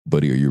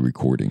Buddy, are you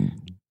recording?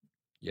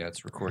 Yeah,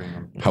 it's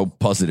recording. How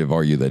positive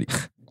are you that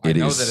I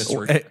know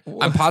that it's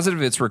I'm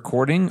positive it's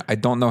recording. I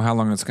don't know how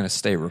long it's going to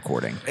stay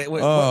recording.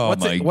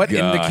 What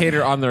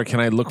indicator on there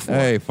can I look for?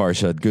 Hey,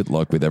 Farshad, good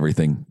luck with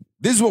everything.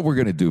 This is what we're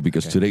going to do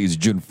because today is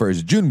June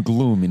 1st, June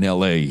gloom in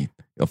LA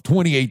of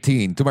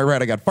 2018. To my right,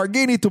 I got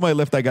Fargini. To my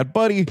left, I got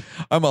Buddy.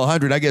 I'm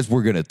Alejandro. I guess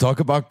we're going to talk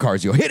about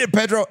cars. Yo, hit it,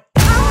 Pedro.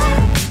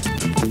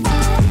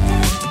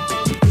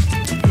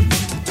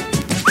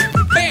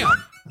 Bam!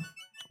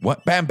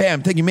 What? Bam,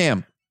 bam. Thank you,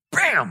 ma'am.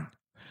 Bam!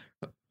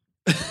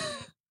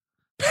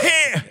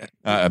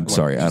 I'm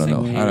sorry. I don't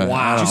know. I Did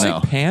don't you know.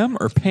 say Pam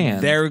or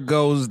Pan? There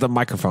goes the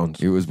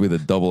microphones. It was with a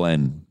double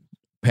N.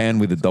 Pan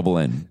with a double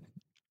N.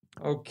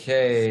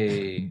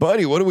 Okay.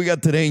 Buddy, what do we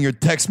got today in your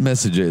text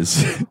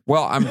messages?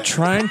 Well, I'm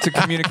trying to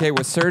communicate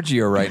with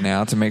Sergio right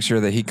now to make sure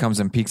that he comes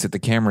and peeks at the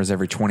cameras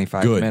every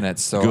 25 Good.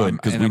 minutes. So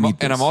Good, 'cause we need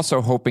this. I'm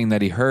also hoping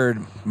that he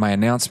heard my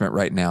announcement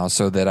right now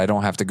so that I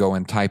don't have to go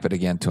and type it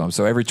again to him.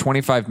 So every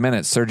 25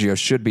 minutes, Sergio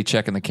should be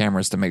checking the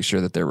cameras to make sure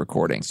that they're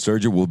recording.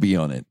 Sergio will be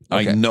on it.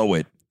 Okay. I know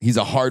it. He's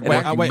a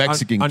hard-working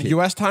Mexican on kid.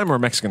 U.S. time or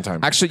Mexican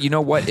time? Actually, you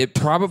know what? It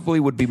probably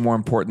would be more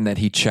important that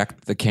he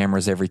checked the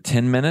cameras every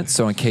 10 minutes.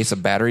 So in case a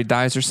battery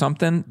dies or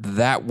something,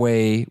 that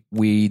way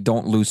we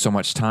don't lose so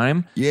much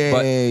time.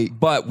 Yay.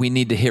 But we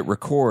need to hit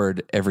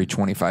record every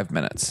 25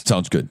 minutes.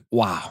 Sounds good.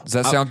 Wow. Does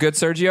that sound good,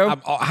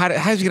 Sergio?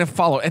 How's he going to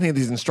follow any of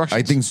these instructions?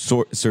 I think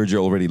Sergio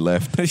already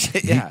left.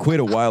 Yeah. He quit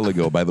a while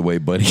ago, by the way,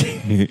 buddy.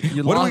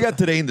 What do we got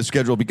today in the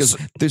schedule? Because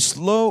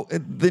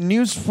the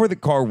news for the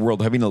car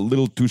world having a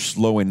little too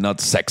slow and not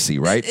sexy,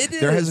 right?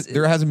 There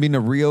hasn't been a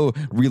real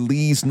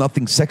release,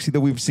 nothing sexy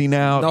that we've seen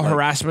out. no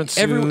harassment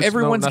suits.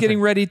 Everyone's nothing.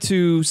 getting ready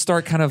to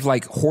start kind of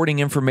like hoarding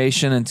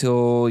information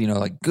until,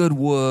 like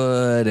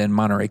Goodwood and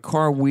Monterey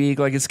Car Week.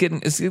 Like it's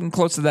getting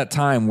close to that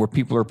time where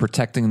people are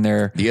protecting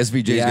their The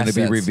SVJ is going to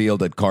be assets.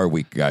 revealed at Car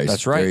Week, guys.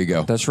 That's right. There you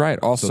go. That's right.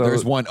 Also, So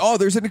there's one. Oh,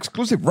 there's an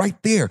exclusive right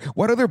there.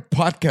 What other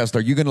podcast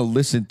are you going to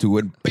listen to?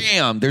 And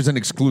bam, there's an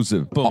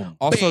exclusive. Boom.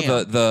 also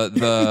bam.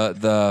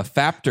 the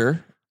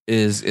Faptor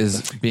is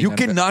being You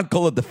cannot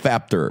call it the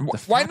Faptor.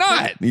 Why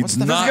not? It's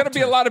There's not. going to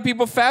be a lot of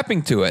people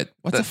fapping to it.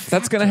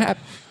 That's going to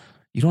happen.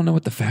 You don't know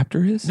what the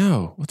Faptor is?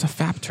 No. What's a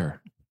Faptor?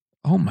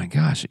 Oh my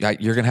gosh.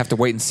 You're going to have to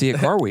wait and see at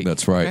Car Week.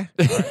 That's right.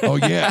 Oh,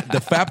 yeah. The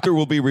Faptor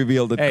will be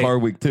revealed at Hey, Car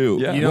Week, too.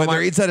 yeah. You know Whether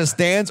my- it's at a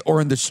stands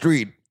or in the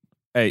street.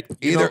 Hey,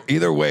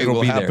 Either way, it it'll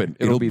will be there. happen.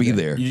 It'll It'll be be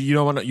there. there.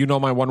 you know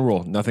my one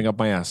rule: nothing up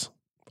my ass.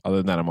 Other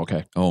than that, I'm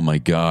okay. Oh, my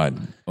God.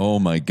 Oh,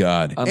 my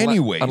God.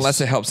 Anyways. Unless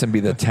it helps him be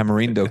the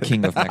Tamarindo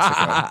King of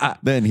Mexico.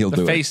 Then he'll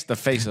do it. The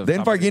face of.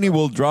 Then Fargini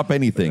will drop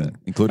anything,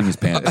 including his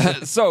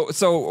pants. So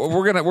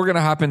we're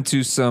gonna hop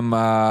into some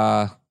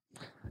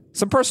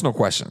personal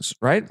questions,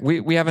 right?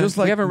 We haven't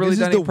really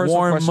done any personal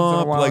questions in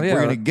a while. Like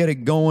we're gonna get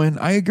it going.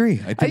 I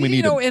agree. I think we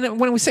need to. And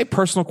when we say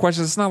personal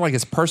questions, it's not like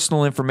it's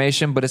personal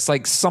information, but it's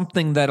like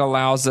something that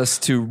allows us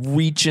to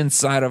reach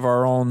inside of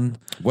our own.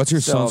 What's your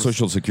son's selves.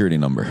 social security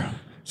number?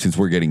 Since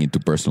we're getting into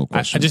personal I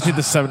questions, just need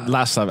the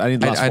last seven. I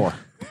need the last four.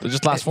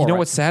 Just last four. You know right?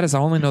 what's sad is I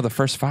only know the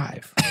first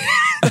 5.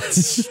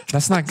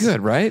 That's not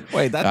good, right?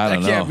 Wait, I that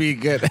don't can't know. be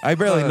good. I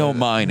barely know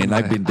mine, and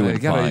I've been doing You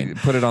gotta fine.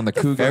 Put it on the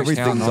Cougar.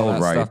 Everything's all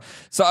right.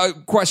 So,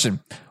 question: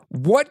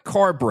 what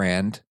car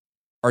brand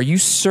are you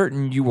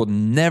certain you will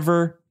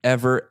never,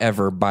 ever,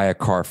 ever buy a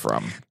car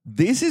from?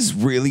 This is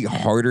really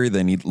harder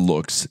than it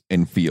looks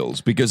and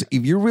feels because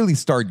if you really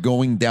start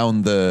going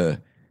down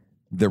the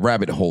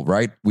rabbit hole,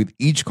 right? With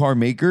each car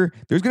maker,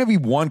 there's going to be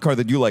one car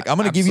that you like. I'm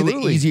going to give you the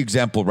Absolutely. easy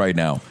example right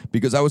now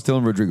because I was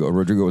telling Rodrigo.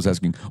 Rodrigo was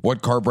asking,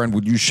 what car brand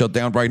would you shut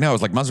down right now? I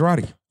was like,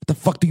 Maserati. What the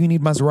fuck do you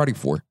need Maserati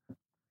for?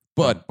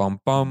 But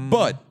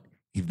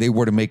if they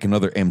were to make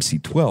another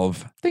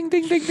MC12, ding,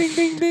 ding, ding, ding,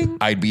 ding, ding.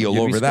 I'd be all You'd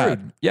be over that.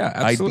 screwed. Yeah,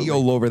 absolutely. I'd be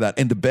all over that.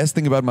 And the best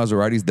thing about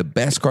Maserati is the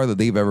best car that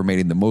they've ever made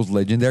and the most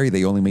legendary,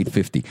 they only made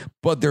 50.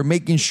 But they're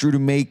making sure to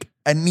make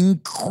an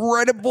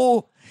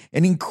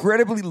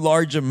incredibly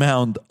large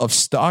amount of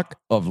stock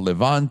of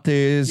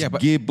Levantes,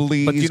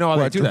 Ghiblis. But do you know why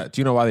they do Quattro- that?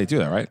 Do you know why they do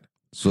that? Right?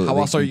 So How they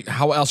else are you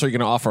going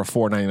to offer a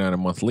 $4.99 a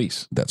month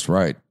lease? That's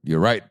right. You're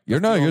right. You're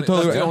the totally only-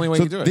 that's right. the only way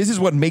So you do it. This is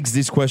what makes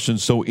this question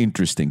so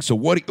interesting. So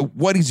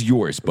what is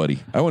yours, buddy?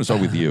 I want to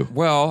start with you.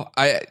 Well,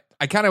 I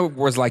kind of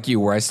was like you,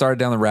 where I started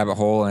down the rabbit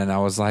hole, and I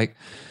was like,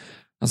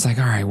 all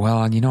right, well,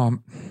 I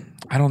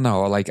don't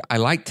know. Like, I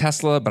like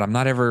Tesla, but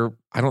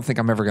I don't think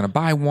I'm ever going to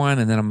buy one.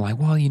 And then I'm like,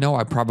 well,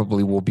 I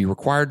probably will be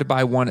required to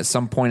buy one at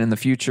some point in the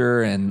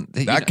future. And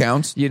That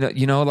counts.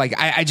 Like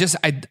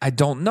I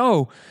don't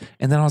know.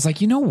 And then I was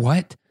like, you know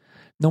what?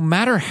 No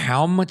matter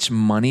how much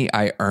money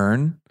I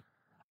earn,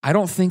 I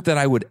don't think that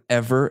I would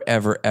ever,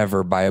 ever,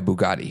 ever buy a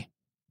Bugatti.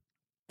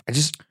 I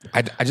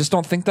just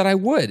don't think that I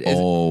would.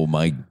 Oh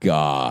my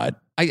God.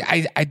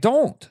 I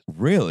don't.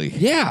 Really?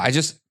 Yeah.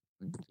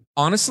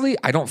 Honestly,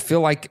 I don't feel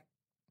like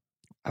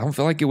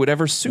it would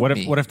ever suit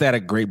me. What if they had a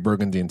great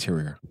burgundy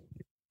interior?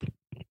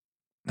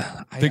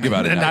 Think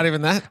about it. And now. not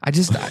even that. I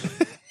just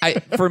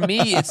For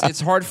me,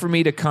 it's hard for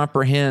me to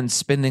comprehend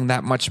spending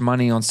that much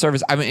money on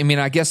service. I mean,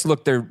 I guess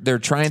look, they're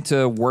trying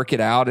to work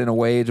it out in a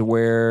way to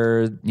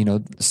where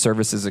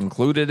service is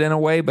included in a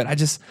way, but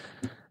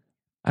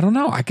I don't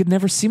know. I could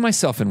never see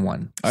myself in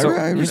one. So,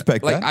 I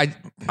respect that.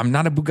 I'm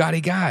not a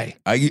Bugatti guy.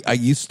 I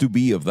used to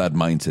be of that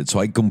mindset, so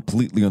I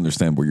completely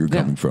understand where you're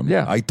coming from.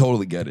 Yeah. I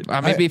totally get it. I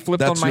may be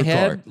flipped on my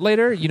head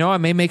later. I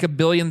may make $1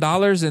 billion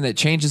and it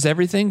changes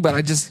everything, but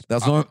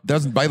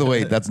That's by the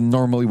way, that's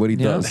normally what he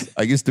does.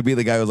 I used to be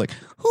the guy who was like,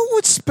 who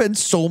would spend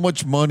so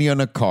much money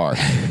on a car?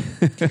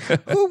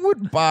 Who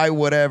would buy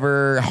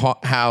whatever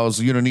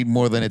house you don't need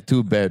more than a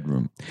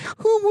 2-bedroom?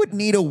 Who would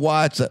need a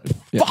watch?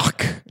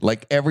 Fuck,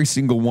 like every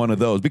single one of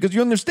those. Because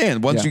you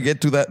understand once you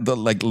get to that,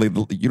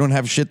 you don't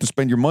have shit to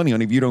spend your money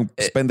on if you don't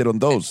spend it on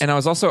those. And I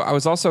was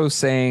also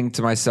saying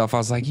to myself, I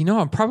was like,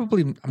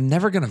 I'm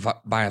never gonna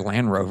buy a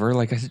Land Rover.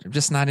 Like I'm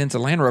just not into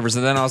Land Rovers.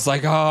 And then I was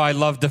like, oh, I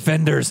love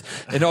Defenders.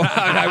 I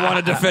want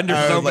a Defender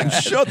so bad.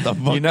 Shut the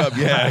fuck up.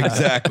 Yeah,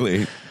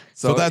 exactly.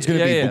 So that's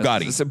gonna be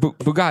Bugatti. So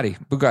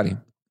Bugatti.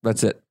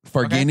 That's it.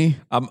 Farghini.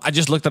 Okay. I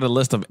just looked at a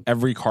list of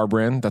every car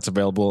brand that's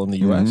available in the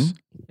U.S.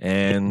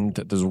 And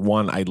there's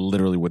one I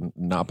literally would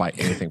not buy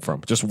anything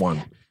from. Just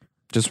one.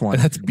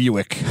 That's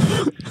Buick.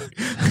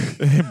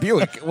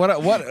 Buick.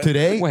 What?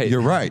 Today, Wait. you're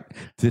right.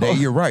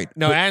 You're right.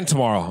 No, and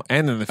tomorrow,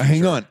 and in the future.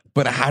 Hang on.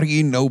 But how do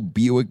you know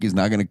Buick is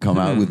not going to come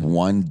out with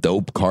one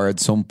dope car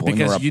at some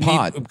point or a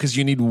pod? Because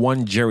you need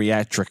one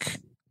geriatric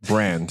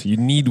brand. You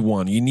need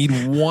one. You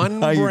need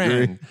one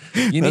brand.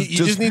 You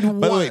just need one.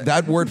 By the way,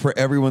 that word for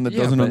everyone that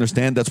doesn't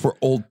understand, that's for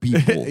old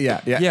people. Yeah.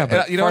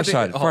 But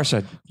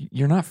Farside,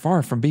 you're not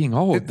far from being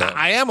old. Though.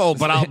 I am old,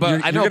 but you're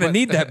going to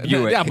need that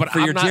Buick for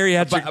your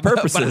geriatric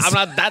purposes. But I'm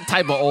not that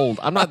type of old.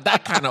 I'm not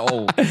that kind of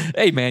old.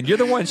 Hey, man, you're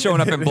the one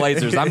showing up in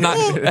blazers. I'm not.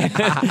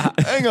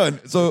 Hang on.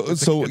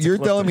 So you're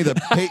telling me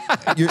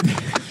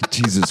that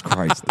Jesus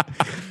Christ.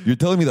 You're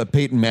telling me that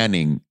Peyton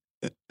Manning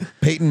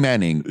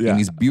in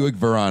his Buick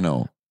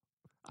Verano.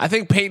 I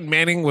think Peyton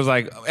Manning was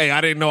like, hey, I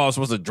didn't know I was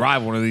supposed to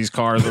drive one of these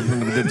cars.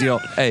 The deal.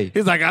 Hey.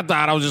 He's like, I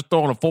thought I was just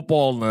throwing a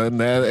football in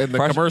the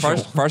commercial.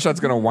 Farshad's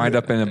going to wind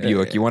up in a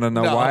Buick. You want to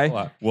know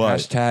why? What?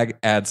 Hashtag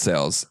ad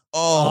sales.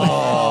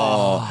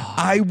 Oh,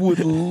 I would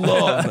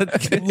love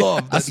that.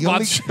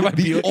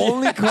 The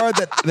only car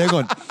that they're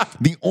going,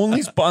 the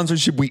only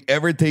sponsorship we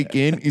ever take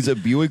in is a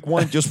Buick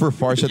one just for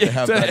Farshad to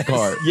have that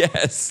car.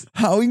 Yes.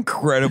 How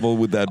incredible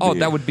would that be? Oh,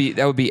 that would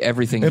be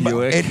everything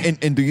Buick.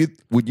 And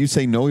would you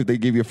say no if they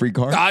gave you a free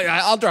car?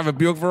 I'll drive a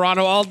Buick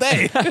Verano all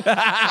day.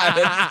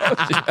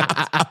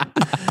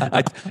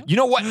 You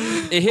know what?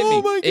 It hit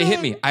me. It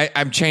hit me.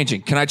 I'm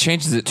changing. Can I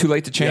change? Is it too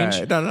late to change?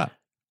 Yeah, no.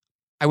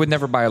 I would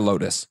never buy a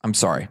Lotus. I'm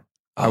sorry.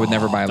 I would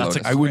never buy a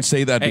Lotus. I wouldn't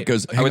say that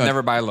because I would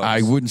never buy a Lotus.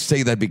 I wouldn't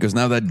say that because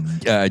now that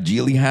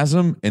Geely has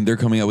them and they're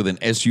coming out with an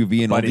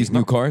SUV and all these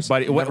new cars.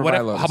 Buddy,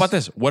 how about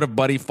this? What if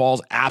Buddy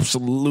falls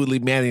absolutely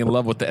madly in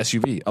love with the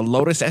SUV? A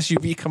Lotus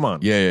SUV? Come on.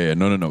 Yeah.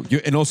 No.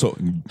 And also,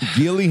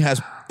 Geely has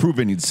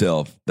proven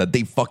itself that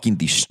they fucking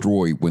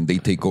destroy when they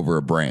take over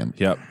a brand.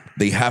 Yep.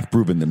 They have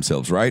proven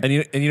themselves, right? And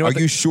you know, are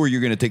you sure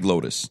you're going to take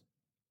Lotus?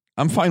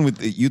 I'm fine with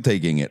you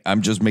taking it.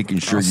 I'm just making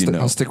sure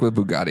I'll stick with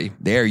Bugatti.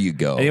 There you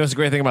go. And you know what's the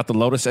great thing about the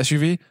Lotus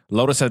SUV?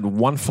 Lotus had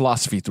one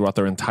philosophy throughout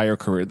their entire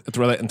career,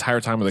 throughout the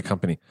entire time of the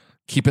company.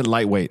 Keep it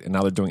lightweight, and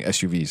now they're doing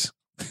SUVs.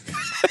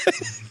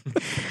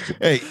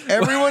 Hey,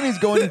 everyone is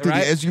going into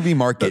Right? the SUV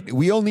market.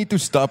 We all need to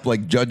stop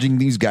judging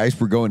these guys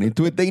for going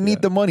into it. They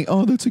need the money.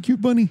 Oh, that's a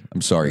cute bunny.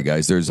 I'm sorry,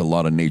 guys. There's a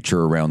lot of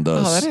nature around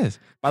us. Oh, that is.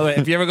 By the way,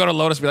 if you ever go to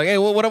Lotus, be like, hey,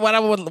 what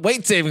happened with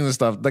weight savings and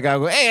stuff? The guy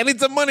will go, hey, I need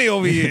some money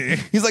over here.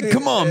 He's like,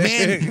 come on,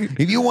 man.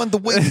 If you want the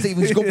weight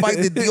savings, go buy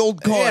the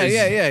old cars.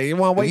 Yeah. You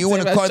want weight If you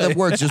want a car that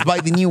works, just buy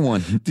the new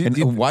one.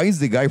 And why is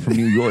the guy from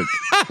New York?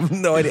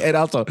 No idea. And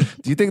also,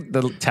 do you think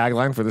the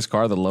tagline for this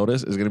car, the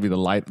Lotus, is going to be the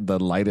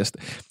lightest?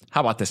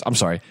 How about this? I'm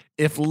sorry.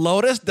 If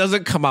Lotus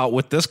doesn't come out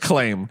with this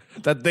claim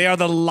that they are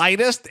the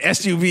lightest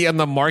SUV in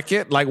the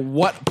market,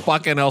 what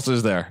fucking else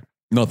is there?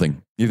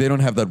 Nothing. If they don't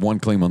have that one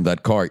claim on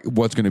that car,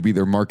 what's going to be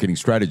their marketing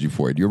strategy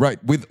for it? You're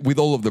right. With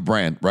all of the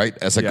brand, right?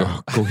 As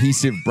a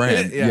cohesive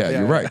brand.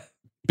 You're right.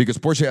 Because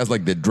Porsche has the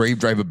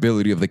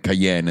drivability of the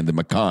Cayenne and the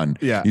Macan.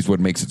 Yeah. Is what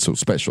makes it so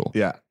special.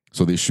 Yeah.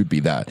 So they should be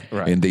that.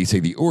 Right. And they say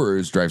the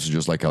Urus drives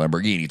just like a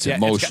Lamborghini. It's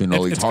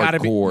emotional. It's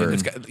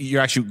hardcore.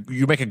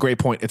 You make a great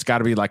point. It's got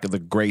to be like the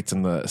greats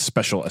and the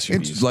special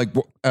SUVs. It's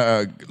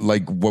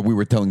like what we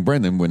were telling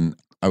Brendan when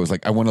I was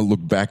like, I want to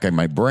look back at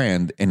my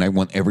brand and I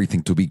want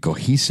everything to be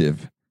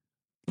cohesive.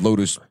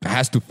 Lotus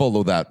has to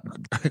follow that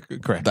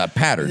correct that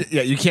pattern.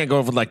 Yeah, you can't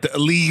go from the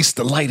Elise,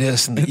 the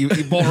lightest, and the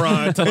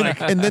Evoron to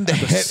and then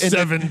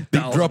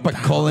they drop a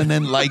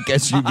Cullinan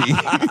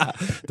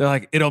SUV. They're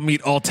like, it'll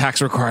meet all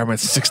tax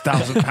requirements,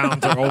 6,000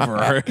 pounds or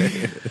over.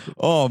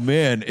 Oh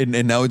man!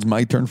 And now it's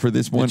my turn for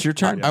this one. It's your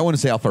turn. I want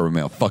to say Alfa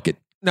Romeo. Fuck it.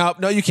 No,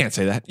 you can't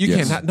say that. You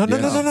Yes. can't.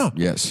 No.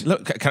 Yes.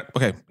 Look,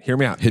 okay, hear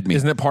me out. Hit me.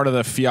 Isn't it part of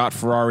the Fiat,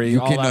 Ferrari? You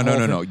can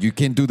no. You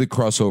can't do the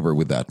crossover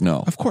with that.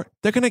 No. Of course,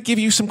 they're gonna give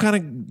you some kind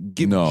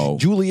of No.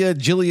 Giulia,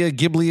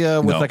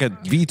 Ghiblia with No. like a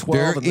V12.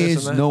 There and this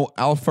is and that. no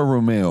Alfa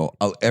Romeo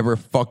I'll ever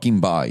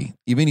fucking buy,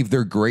 even if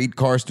they're great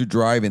cars to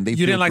drive and they. You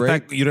feel didn't like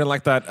great. that. You didn't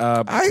like that.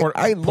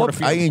 I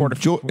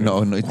enjoy.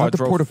 No, it's not the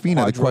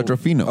Portofino. The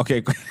Quadrofino.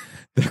 Okay.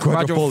 The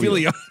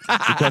Quadrifoglio.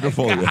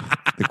 Quadrophilio.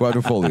 The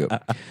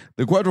Quadrifoglio.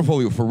 The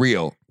Quadrifoglio for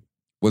real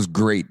was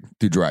great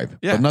to drive,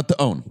 Yeah. but not to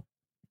own.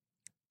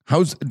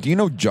 Do you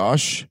know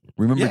Josh?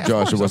 Remember Yeah, of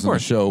Josh? course, It was of on the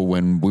course. show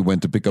when we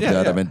went to pick up Yeah,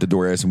 that yeah.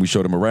 Aventador S and we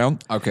showed him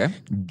around. Okay.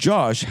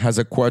 Josh has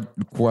a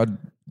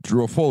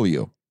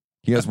Quadrifoglio.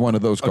 He has one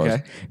of those cars.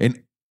 Okay.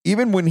 And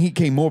even when he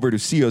came over to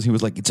see us, he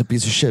was like, it's a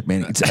piece of shit,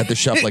 man. It's at the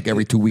shop like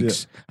every 2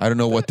 weeks. I don't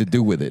know what to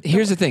do with it.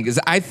 Here's the thing: is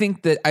I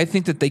think that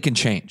they can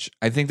change.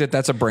 I think that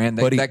that's a brand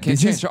that, Buddy, that can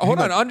this change. is- Hold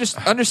hang on,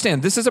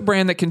 understand. This is a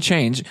brand that can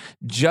change,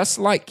 just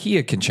like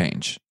Kia can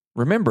change.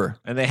 Remember,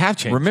 And they have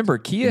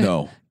changed. Kia.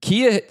 No.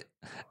 Kia.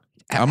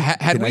 Had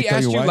can I we tell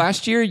asked you you why?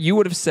 last year, you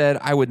would have said,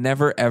 "I would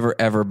never, ever,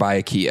 ever buy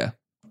a Kia."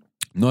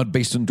 Not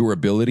based on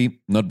durability,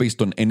 not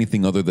based on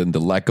anything other than the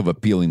lack of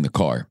appeal in the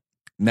car.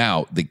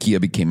 Now, the Kia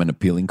became an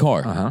appealing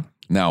car. Uh-huh.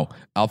 Now,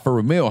 Alfa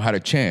Romeo had a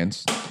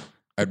chance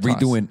at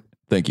redoing.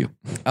 Thank you.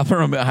 Alfa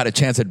Romeo had a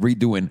chance at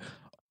redoing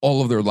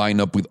all of their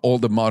lineup with all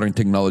the modern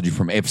technology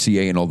from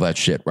FCA and all that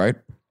shit, right?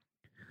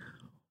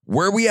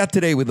 Where are we at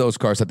today with those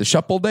cars? At the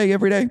shop all day,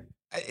 every day?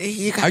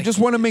 I just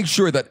want to make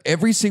sure that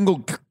every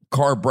single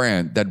car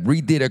brand that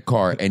redid a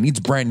car and it's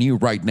brand new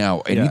right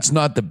now and Yeah. it's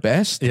not the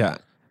best, Yeah.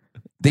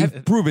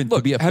 they've proven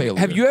to be a failure.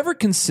 Have you ever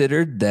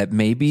considered that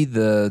maybe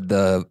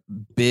the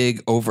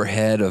big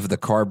overhead of the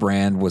car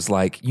brand was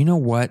like, you know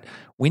what?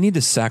 We need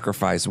to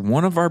sacrifice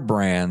one of our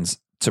brands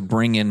to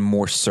bring in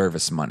more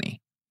service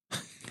money.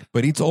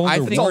 But it's all I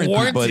under think-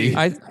 warranty,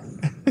 buddy.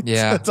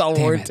 Yeah, It's all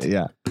damn warranty. it.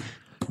 Yeah.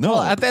 No,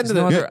 Well, at the end of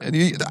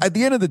the at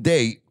the end of the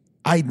day,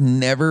 I'd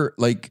never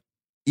like.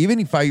 Even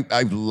if I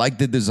liked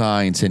the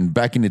designs, and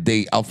back in the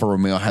day, Alfa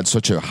Romeo had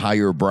such a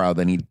higher brow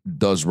than he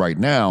does right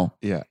now.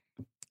 Yeah.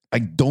 I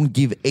don't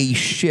give a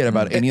shit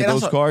about any of and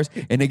those also- cars.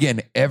 And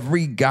again,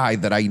 every guy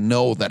that I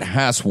know that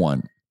has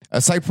one,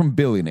 aside from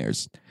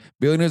billionaires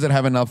that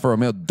have an Alfa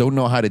Romeo don't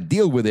know how to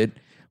deal with it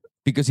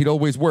because it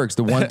always works.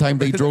 The one time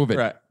they drove it,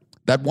 Right.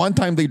 that one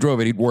time they drove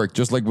it, it worked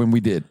just like when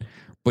we did.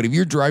 But if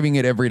you're driving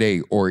it every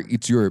day or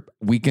it's your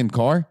weekend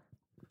car,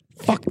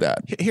 fuck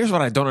that. Here's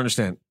what I don't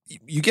understand.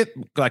 You get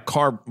like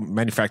car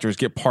manufacturers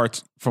get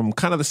parts from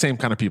kind of the same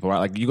kind of people, right?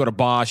 Like you go to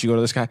Bosch, you go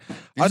to this guy.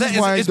 This is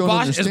why I don't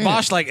Bosch, is understand.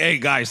 Bosch like, hey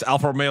guys,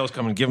 Alfa Romeo's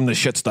coming, give them the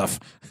shit stuff.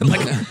 like,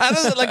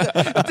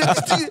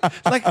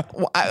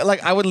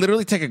 I would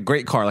literally take a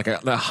great car, like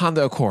a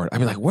Honda Accord. I'd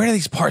be like, where are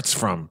these parts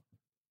from?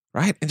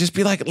 Right? And just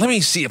be like, let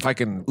me see if I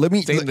can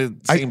stay in the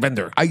same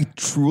vendor. I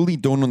truly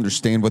don't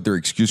understand what their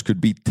excuse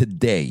could be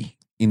today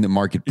in the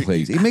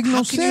marketplace. It makes no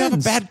How sense. can you have a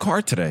bad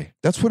car today?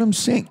 That's what I'm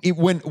saying.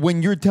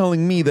 When you're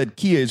telling me that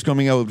Kia is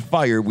coming out with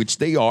fire, which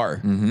they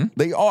are,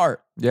 they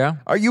are. Yeah.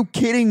 Are you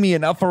kidding me?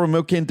 And Alfa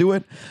Romeo can't do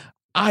it.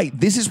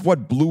 This is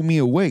what blew me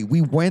away. We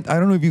went. I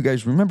don't know if you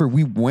guys remember.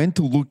 We went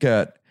to look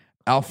at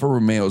Alfa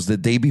Romeos the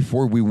day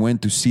before we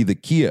went to see the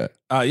Kia.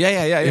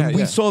 Yeah.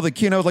 We saw the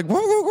Kia, and I was like,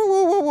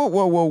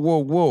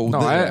 whoa. No,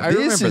 I this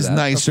remember is that, of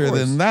nicer course.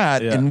 than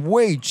that Yeah. and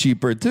way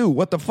cheaper too.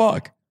 What the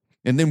fuck?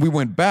 And then we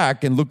went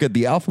back and looked at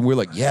the Alfa, and we are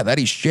like, yeah, that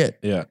is shit.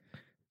 Yeah.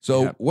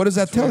 So Yeah. what does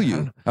that tell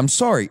you? I'm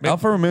sorry.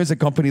 Alfa Romeo is a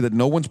company that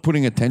no one's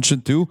putting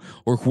attention to,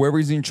 or whoever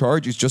is in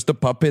charge is just a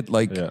puppet,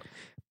 like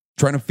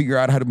trying to figure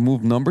out how to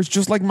move numbers,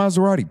 just like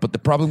Maserati. But the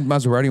problem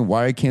with Maserati and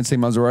why I can't say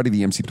Maserati,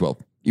 the MC12.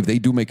 If they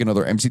do make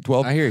another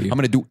MC12, I hear you. I'm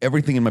going to do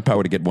everything in my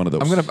power to get one of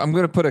those. I'm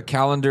gonna put a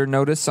calendar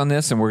notice on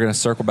this, and we're gonna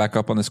circle back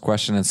up on this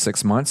question in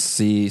 6 months.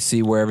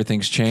 See where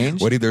everything's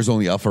changed. What if there's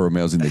only Alfa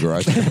Romeos in the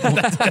garage?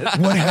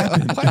 what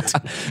happened?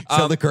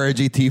 Sell the car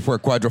GT for a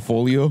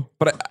Quadrifoglio?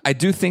 But I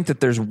do think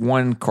that there's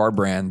one car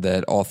brand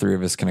that all three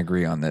of us can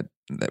agree on that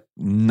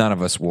none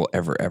of us will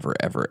ever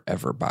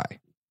buy.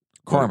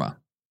 Karma.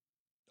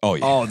 Oh,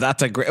 yeah. Oh,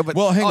 that's a great. But,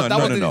 Well, hang on.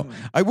 that No.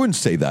 I wouldn't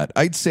say that.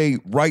 I'd say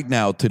right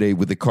now, today,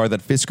 with the car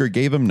that Fisker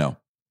gave him, no.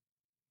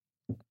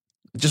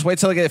 Just wait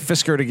till I get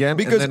Fiskered again.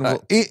 Because and then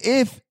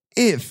if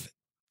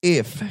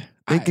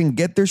they can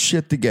get their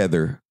shit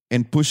together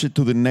and push it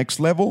to the next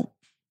level,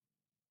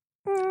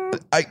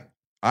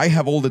 I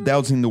have all the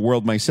doubts in the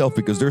world myself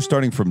because they're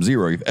starting from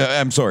zero.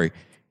 I'm sorry.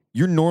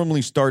 You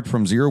normally start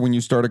from zero when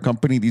you start a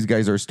company. These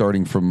guys are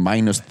starting from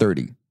minus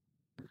 30.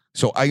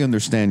 So I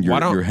understand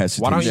your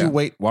hesitation. Why don't you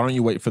wait? Why don't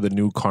you wait for the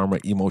new Karma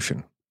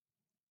Emotion?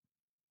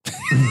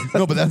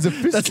 No, but that's a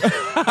That's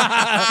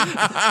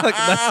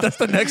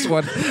the next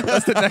one.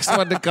 That's the next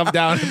one to come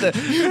down.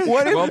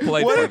 What if, Well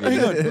played, what if, Fergie.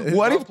 hang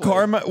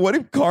on. What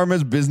if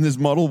Karma's business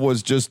model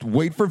was just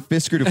wait for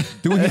Fisker to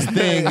do his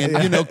thing,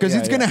 and because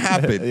it's gonna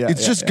happen.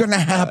 It's just gonna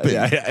happen,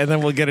 Yeah, and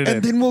then we'll get it in.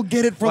 and then we'll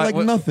get it for like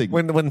when, nothing.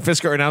 When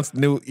Fisker announced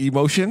new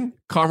Emotion,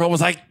 Karma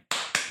was like,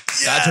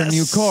 That's our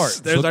new car.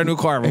 There's our new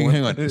car.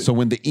 Hang on. So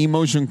when the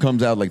emotion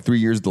comes out like 3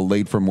 years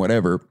delayed from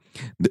whatever,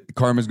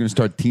 Karma's going to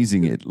start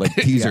teasing it like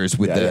teasers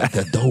with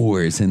the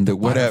doors and the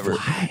whatever.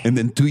 And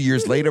then 2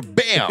 years later,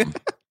 bam,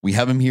 we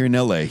have him here in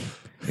LA.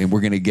 And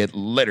we're going to get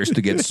letters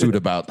to get sued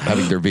about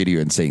having their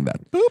video and saying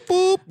that.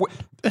 Boop,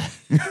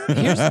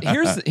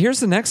 boop.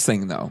 Here's the next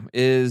thing, though,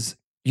 is,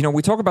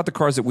 we talk about the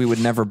cars that we would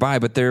never buy,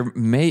 but there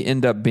may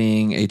end up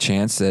being a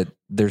chance that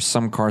there's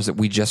some cars that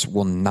we just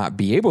will not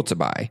be able to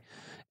buy.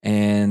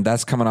 And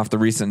that's coming off the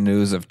recent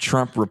news of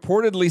Trump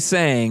reportedly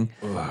saying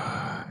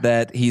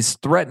that he's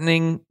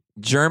threatening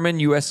German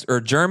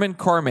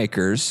car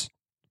makers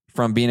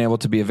from being able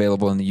to be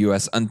available in the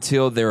U.S.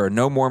 until there are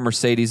no more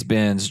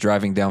Mercedes-Benz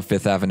driving down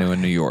Fifth Avenue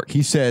in New York.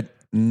 He said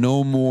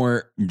no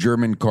more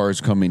German cars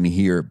coming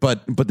here.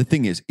 But the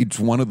thing is, it's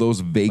one of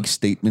those vague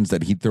statements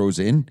that he throws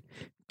in.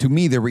 To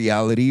me, the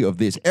reality of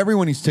this,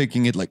 everyone is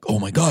taking it like, oh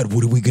my God,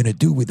 what are we going to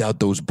do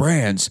without those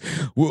brands?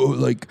 Well,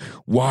 like,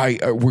 why?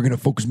 We're going to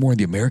focus more on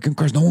the American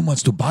cars. No one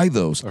wants to buy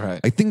those. Right.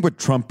 I think what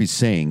Trump is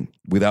saying,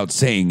 without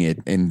saying it,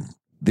 and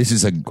this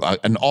is an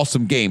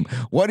awesome game.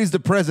 What is the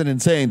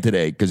president saying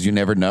today? Because you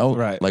never know,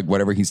 right? Like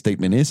whatever his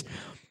statement is.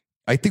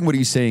 I think what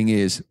he's saying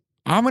is,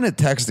 I'm going to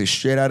tax the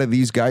shit out of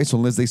these guys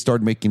unless they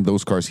start making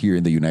those cars here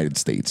in the United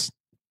States.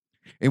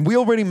 And we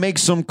already make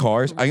some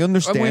cars. I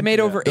understand. We made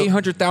over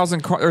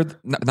 800,000 cars. Or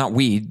not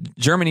we.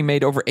 Germany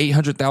made over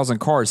 800,000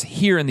 cars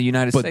here in the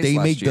United States. But they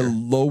make the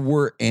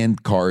lower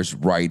end cars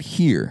right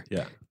here.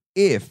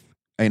 Yeah.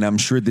 And I'm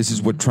sure this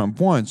is what Trump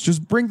wants,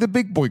 just bring the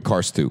big boy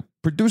cars too.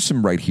 Produce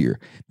them right here.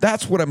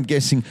 That's what I'm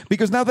guessing.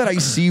 Because now that I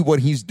see what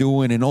he's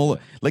doing and all,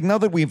 like now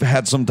that we've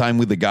had some time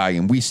with the guy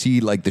and we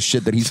see like the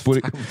shit that he's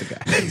putting,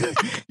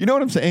 you know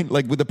what I'm saying?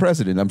 Like with the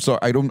president. I'm sorry,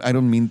 I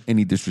don't mean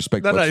any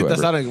disrespect whatsoever.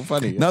 That's not even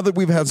funny. Now that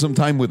we've had some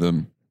time with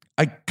him,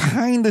 I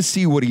kind of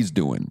see what he's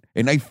doing,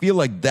 and I feel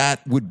like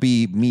that would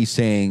be me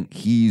saying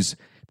he's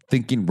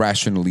thinking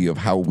rationally of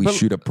how we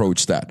should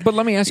approach that. But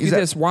let me ask you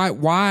this: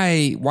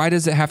 why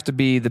does it have to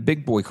be the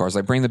big boy cars?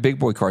 Like bring the big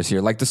boy cars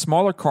here. Like the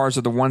smaller cars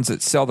are the ones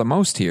that sell the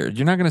most here.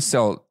 You're not going to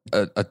sell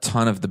a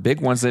ton of the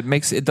big ones.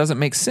 It doesn't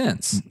make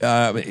sense.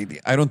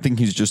 I don't think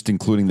he's just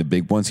including the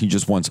big ones. He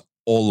just wants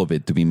all of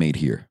it to be made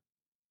here.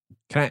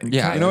 You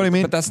know what I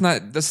mean? But that's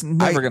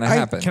never going to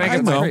happen. Can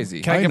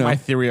I get my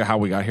theory of how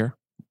we got here?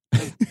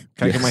 Can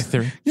I get my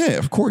theory? Yeah,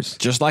 of course.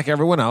 Just like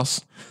everyone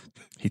else,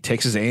 he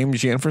takes his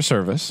AMG in for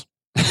service.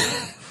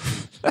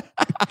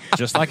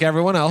 Just like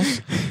everyone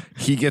else,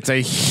 he gets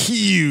a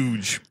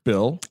huge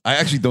bill. I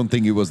actually don't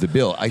think it was the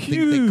bill. I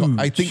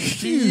think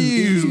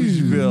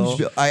huge bill.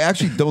 I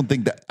actually don't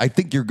think that. I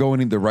think you're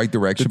going in the right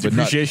direction. The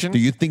depreciation? But do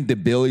you think the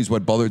bill is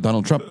what bothered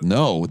Donald Trump?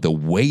 No, the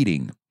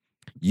waiting.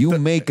 You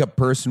make a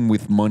person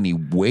with money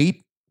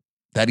wait.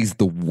 That is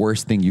the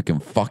worst thing you can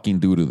fucking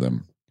do to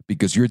them.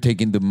 Because you're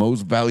taking the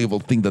most valuable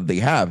thing that they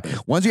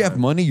have. Once you have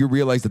money, you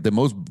realize that the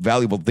most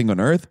valuable thing on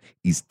earth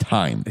is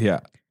time.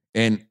 Yeah.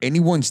 And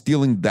anyone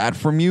stealing that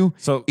from you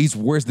is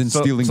worse than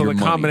stealing your money.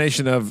 So the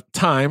combination of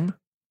time,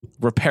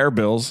 repair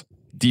bills,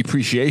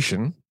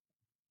 depreciation.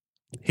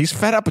 He's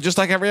fed up, just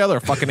like every other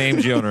fucking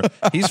AMG owner.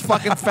 He's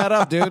fucking fed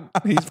up, dude.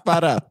 He's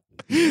fed up.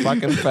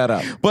 Fucking fed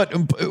up. But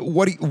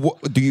what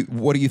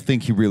do you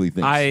think he really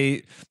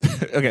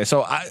thinks?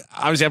 So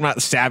obviously I'm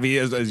not savvy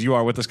as you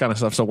are with this kind of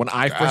stuff. So when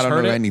I first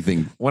heard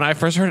anything, I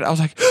was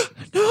like,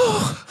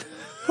 no,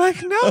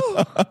 like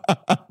no.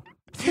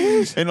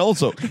 And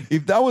also,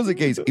 if that was the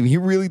case, if he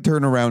really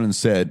turned around and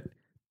said,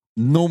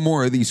 no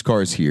more of these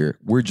cars here,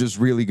 we're just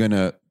really going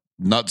to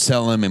not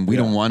sell them and we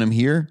don't want them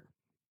here,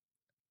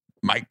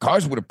 my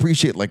cars would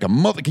appreciate like a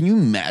mother. Can you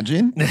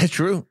imagine?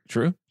 True.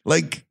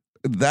 Like,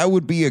 that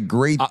would be a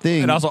great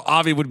thing. And also,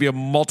 Avi would be a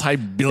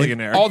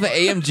multi-billionaire. All the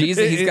AMGs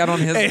that he's got on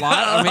his lot.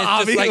 I mean,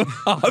 it's just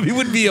like Avi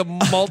would be a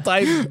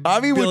multi-billionaire.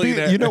 Avi would be,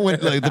 you know,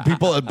 when like the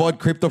people that bought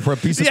crypto for a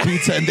piece of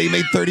pizza and they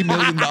made $30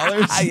 million?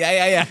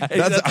 Yeah.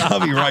 That's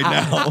Avi right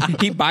now.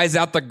 He buys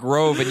out the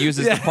Grove and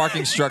uses the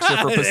parking structure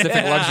for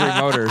Pacific Luxury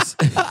Motors.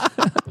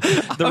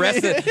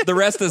 The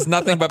rest is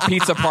nothing but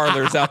pizza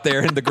parlors out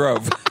there in the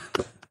Grove.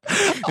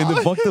 And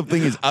the fucked up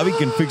thing is, Avi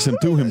can fix them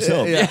too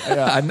himself. Yeah,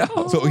 I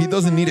know. So he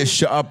doesn't need a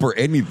shop or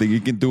anything. He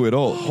can do it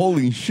all.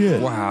 Holy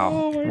shit!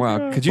 Wow.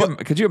 Could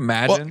you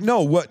imagine?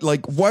 Well, no.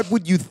 What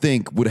would you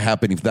think would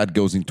happen if that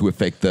goes into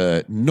effect?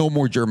 No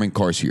more German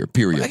cars here.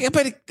 Period.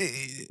 But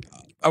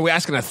are we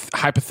asking a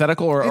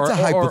hypothetical or it's a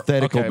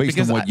hypothetical based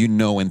on what you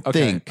know and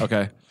think?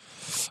 Okay.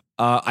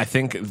 I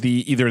think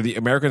either the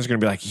Americans are going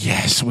to be like,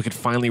 yes, we could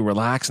finally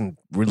relax and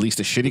release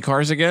the shitty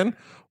cars again.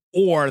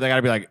 Or they got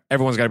to be like,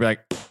 everyone's got to be like,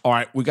 all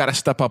right, we got to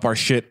step up our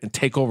shit and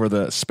take over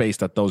the space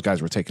that those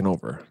guys were taking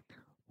over.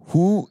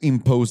 Who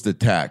imposed the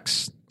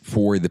tax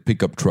for the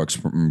pickup trucks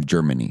from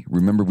Germany?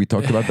 Remember we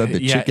talked about that? The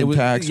chicken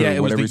tax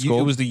or whatever it's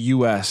called? It was the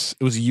U.S.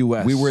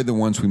 We were the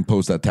ones who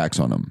imposed that tax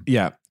on them.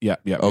 Yeah.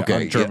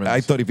 Okay. I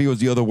thought if it was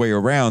the other way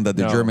around, that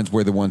the Germans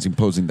were the ones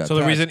imposing that tax.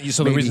 The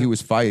reason he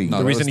was fighting. No,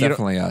 the reason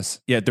definitely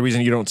us. Yeah, the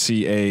reason you don't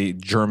see a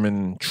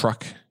German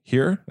truck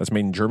here that's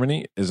made in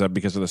Germany is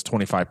because of this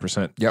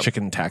 25%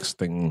 chicken tax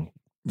thing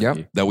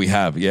Yep. that we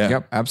have. Yeah.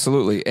 Yep.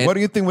 Absolutely. And, What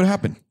do you think would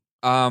happen?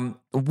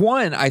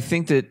 one, I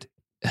think that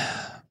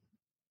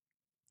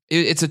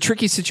it's a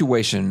tricky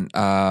situation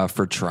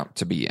for Trump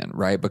to be in,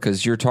 right?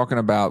 Because you're talking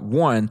about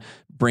one,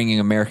 bringing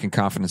American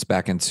confidence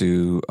back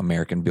into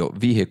American built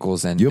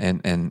vehicles and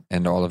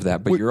all of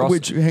that. But you're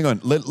also hang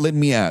on, let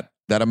me add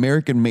that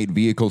American made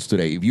vehicles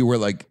today. If you were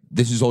like,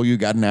 this is all you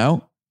got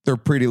now, they're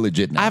pretty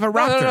legit now. I have a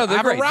Raptor. No, they're I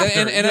have great. a Raptor.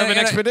 And you have an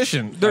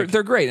Expedition.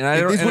 They're great. And I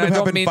If don't, this and would I have don't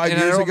happened mean, 5 and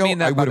I years don't ago, mean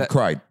that I by would have that-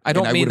 cried. I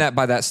don't And mean would've- that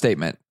by that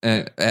statement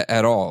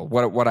at all.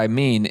 What I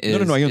mean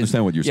is No, I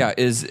understand what you're saying.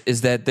 Yeah,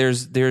 is that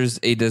there's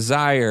a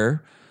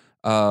desire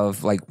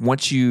of like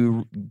once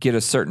you get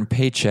a certain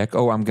paycheck,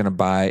 I'm going to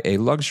buy a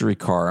luxury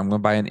car. I'm going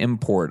to buy an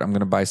import. I'm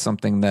going to buy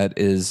something that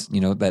is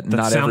that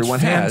not sounds everyone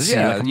has. fancy,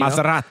 like you know?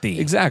 Maserati.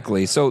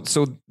 Exactly. So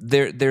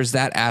there's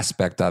that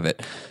aspect of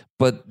it.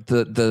 But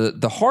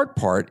the hard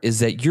part is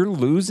that you're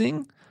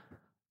losing,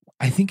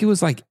 I think it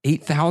was like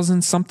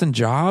 8,000 something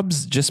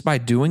jobs just by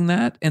doing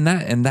that. And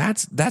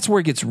that's where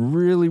it gets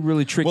really,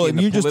 really tricky. Well, in if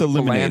the you just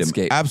political eliminate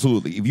landscape. him,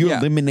 absolutely. If you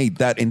eliminate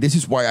that, and this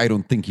is why I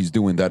don't think he's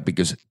doing that,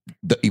 because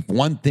if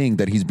one thing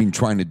that he's been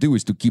trying to do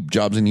is to keep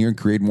jobs in here and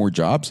create more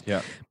jobs,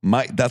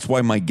 that's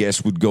why my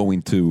guess would go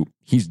into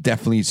he's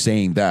definitely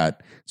saying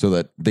that so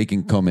that they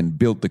can come and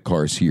build the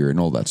cars here and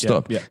all that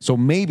stuff. Yeah. So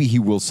maybe he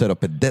will set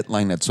up a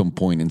deadline at some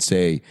point and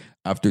say,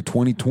 after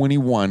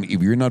 2021,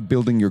 if you're not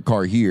building your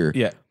car here,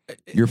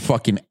 you're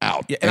fucking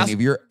out. Yeah, and if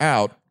you're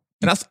out,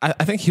 and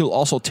I think he'll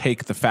also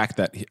take the fact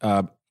that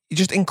you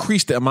just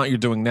increase the amount you're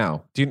doing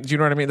now. Do you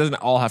know what I mean? It doesn't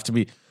all have to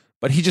be.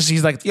 But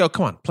he's like, yo,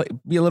 come on,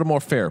 be a little more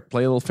fair,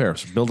 play a little fair,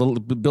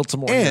 build some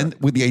more. And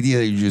with the idea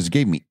that you just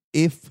gave me,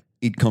 if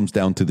it comes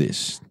down to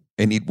this,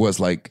 and it was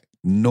like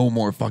no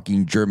more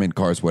fucking German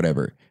cars,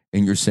 whatever,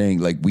 and you're saying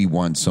like we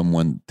want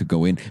someone to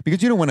go in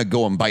because you don't want to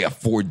go and buy a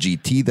Ford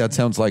GT. That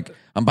sounds like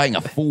I'm buying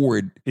a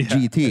Ford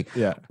GT.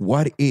 Yeah.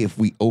 What if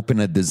we open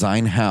a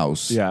design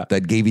house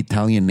that gave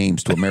Italian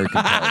names to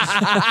American cars?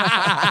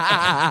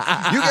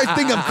 You guys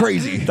think I'm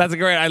crazy? That's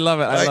great. I love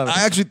it. I love it.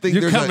 I actually think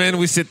you there's come in,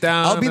 we sit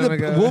down.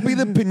 we'll be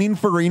the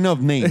Pininfarina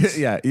of names.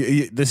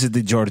 This is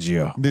the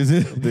Giorgio. This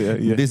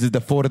is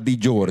the Ford di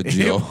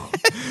Giorgio.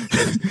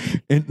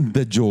 And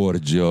the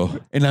Giorgio.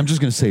 And I'm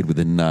just going to say it with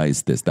the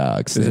nicest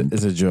accent.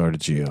 It's a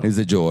Giorgio. It's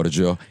a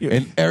Giorgio.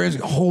 And Aaron's,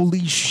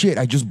 holy shit,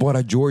 I just bought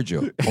a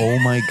Giorgio. Oh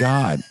my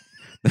God.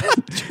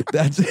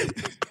 That's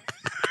it.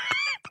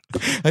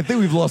 I think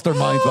we've lost our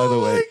minds, by the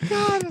way.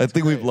 I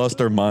think we've lost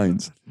our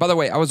minds. By the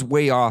way, I was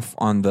way off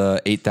on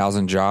the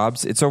 8,000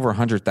 jobs. It's over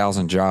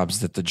 100,000 jobs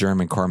that the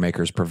German car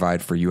makers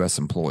provide for U.S.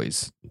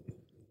 employees.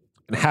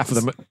 And half of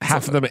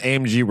them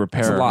AMG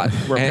repair. It's a lot.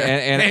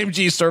 And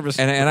AMG service.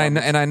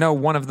 And I know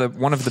one of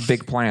the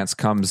big plants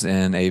comes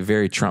in a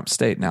very Trump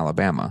state in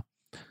Alabama.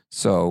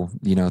 So,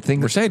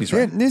 things Mercedes,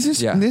 right?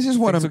 Yeah, this is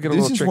what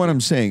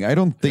I'm saying. I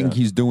don't think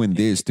he's doing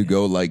this to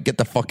go like get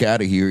the fuck out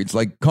of here. It's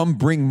like come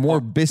bring more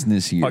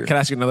business here. Can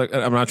I ask you another?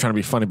 I'm not trying to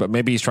be funny, but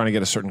maybe he's trying to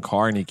get a certain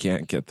car and he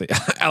can't get the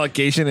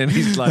allocation, and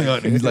he's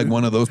like he's like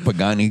one of those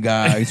Pagani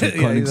guys or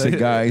Koenigsegg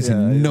guys,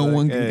 and no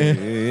one.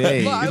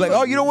 He's like,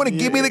 oh, you don't want to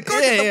give me the car?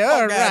 Get the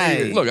fuck out of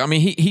here. Look, I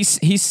mean, he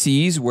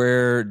sees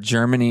where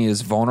Germany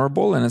is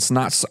vulnerable, and it's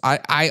not.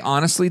 I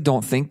honestly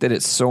don't think that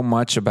it's so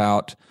much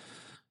about.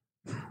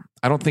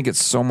 I don't think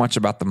it's so much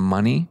about the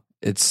money.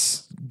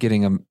 It's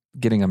getting a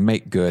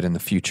make good in the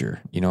future.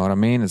 You know what I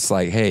mean? It's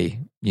like, hey,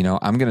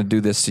 I'm going to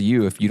do this to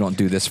you if you don't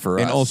do this for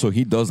us. And also,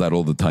 he does that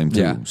all the time too.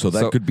 Yeah. So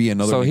that could be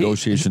another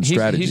negotiation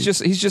strategy. He's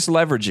just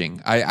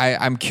leveraging.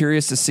 I'm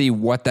curious to see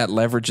what that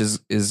leverage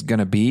is going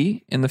to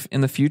be in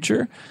the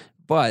future,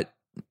 but.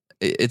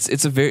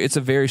 It's a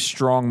very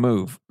strong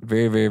move.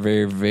 Very, very,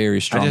 very,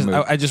 very strong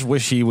move. I just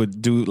wish he would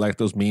do like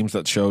those memes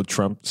that show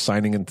Trump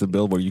signing into the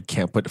bill where you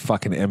can't put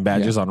fucking M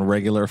badges on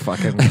regular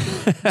fucking.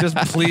 Just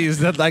please,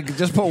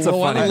 just put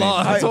one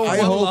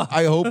law.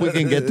 I hope we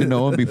can get to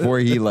know him before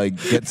he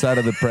gets out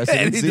of the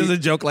presidency. And he does a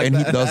joke like and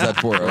that. he does that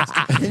for us.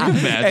 Can you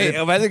imagine?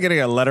 Hey, imagine getting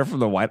a letter from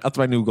the White. That's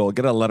my new goal.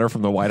 Get a letter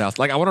from the White House.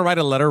 Like I want to write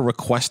a letter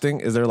requesting.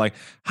 Is there like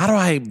how do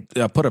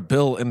I put a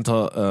bill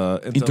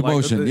into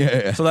motion?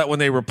 Yeah. So that when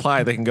they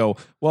reply, they can go.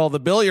 Well, the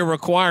bill you're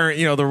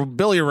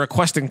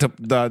requesting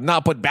to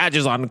not put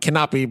badges on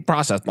cannot be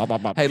processed. Blah, blah,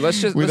 blah. Hey,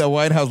 let's a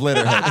White House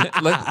letterhead.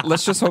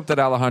 Let's just hope that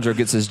Alejandro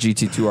gets his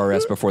GT2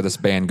 RS before this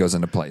ban goes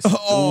into place.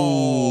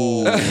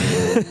 Oh,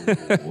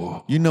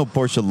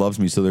 Porsche loves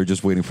me, so they're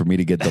just waiting for me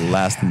to get the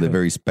last and the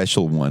very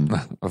special one.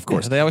 Of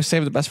course, they always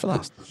save the best for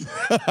last.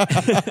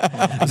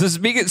 So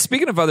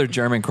speaking of other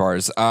German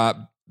cars,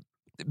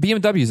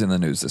 BMW's in the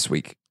news this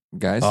week.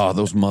 Guys. Oh,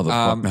 those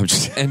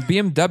motherfuckers. And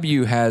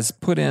BMW has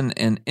put in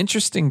an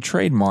interesting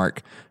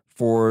trademark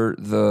for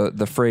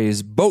the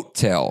phrase boat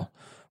tail,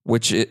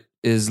 which it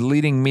is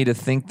leading me to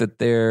think that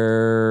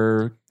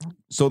they're...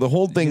 So the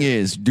whole thing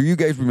is, do you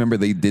guys remember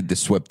they did the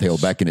swept tail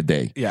back in the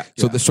day? Yeah.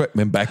 So the swept,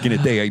 and back in the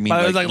day, I mean,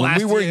 when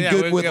we were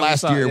good with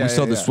last year, we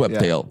saw the swept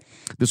tail.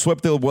 The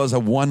swept tail was a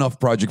one-off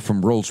project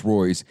from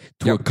Rolls-Royce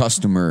to a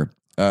customer.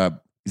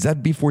 Is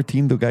that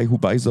B14 the guy who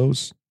buys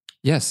those?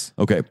 Yes.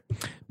 Okay.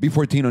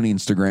 B14 on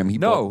Instagram. He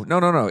No.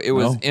 It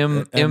was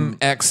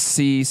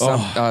MXC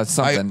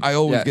something. I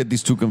always get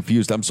these two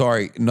confused. I'm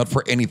sorry, not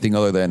for anything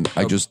other than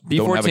I just B14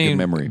 don't have a good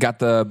memory. got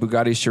the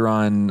Bugatti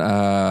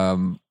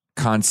Chiron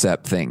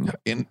concept thing.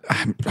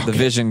 The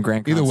Vision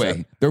Grand Either concept.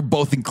 way, they're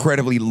both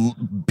incredibly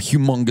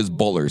humongous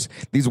bowlers.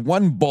 These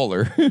one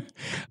bowler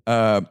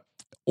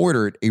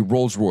ordered a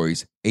Rolls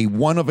Royce, a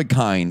one of a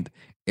kind,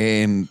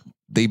 and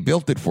they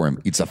built it for him.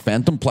 It's a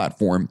Phantom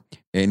platform,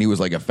 and it was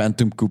like a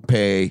Phantom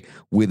coupe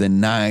with a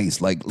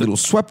nice, like, little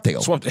swept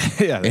tail.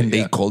 And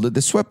they called it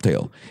the swept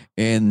tail.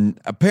 And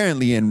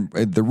apparently, and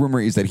the rumor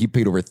is that he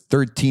paid over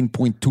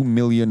 $13.2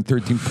 million,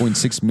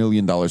 $13.6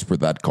 million for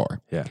that car.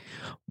 Yeah.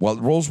 While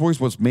Rolls-Royce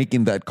was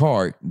making that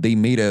car, they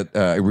made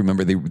I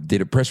remember they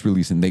did a press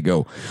release and they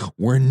go,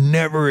 "We're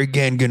never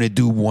again going to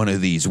do one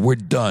of these. We're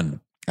done."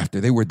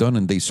 After they were done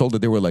and they sold it,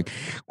 they were like,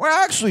 "We're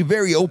actually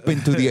very open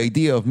to the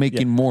idea of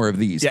making more of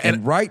these." Yeah,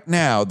 and right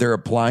now they're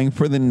applying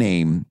for the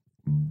name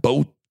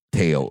Boat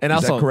Tail. And is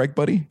also, that correct,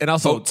 buddy? And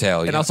also, Boat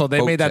Tail, and also, they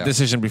Boat made that Tail.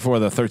 decision before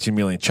the $13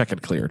 million check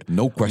had cleared.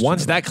 No question.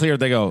 Once that cleared,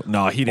 they go,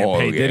 "No, he didn't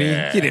pay, did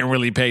he? He didn't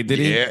really pay, did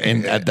he?" Yeah,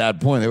 and at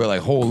that point they were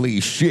like, "Holy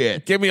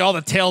shit." Give me all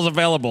the tails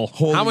available.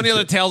 How many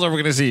other tails are we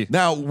going to see?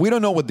 Now, we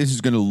don't know what this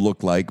is going to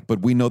look like, but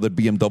we know that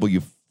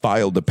BMW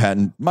filed the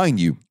patent. Mind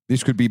you,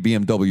 this could be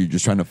BMW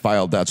just trying to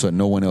file that so that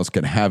no one else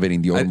can have it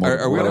in the automotive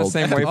Are we on the world.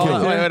 same wave?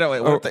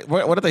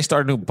 Wait. What if they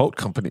start a new boat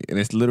company and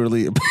it's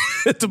literally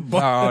it's a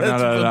boat?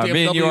 No.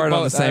 Me and you aren't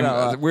on the same.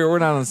 We're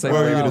not on the same. What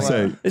were you wave. going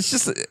to say? It's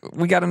just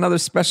we got another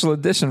special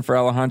edition for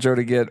Alejandro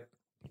to get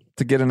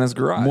in his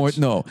garage.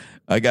 No,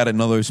 I got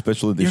another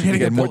special edition. You're You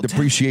getting get a more boat tail?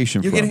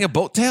 depreciation. You're from. getting a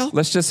boat tail?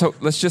 Let's just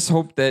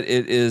hope that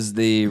it is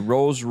the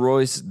Rolls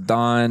Royce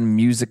Dawn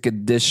Music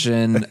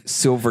Edition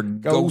Silver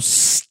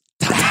Ghost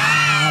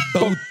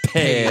Boat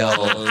Tail.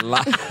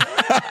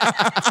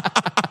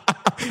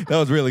 That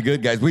was really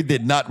good, guys. We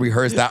did not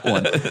rehearse that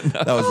one.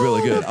 That was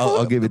really good.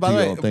 I'll give it By to the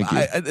you way, all. Thank you.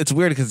 It's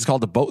weird because it's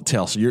called the boat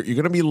tail, so you're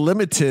going to be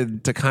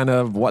limited to kind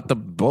of what the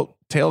boat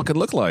tail could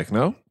look like.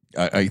 No,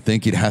 I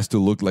think it has to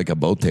look like a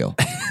boat tail.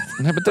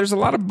 Yeah, but there's a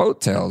lot of boat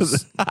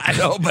tails. I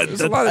know, but There's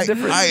a lot of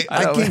different. I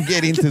can't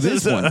get into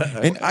this one.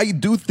 And I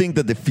do think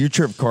that the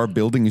future of car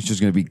building is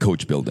just going to be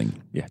coach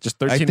building. yeah, just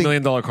 $13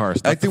 million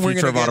cars. I That's the think we're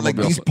future going to of get like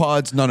automobiles. these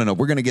pods. No.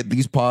 We're going to get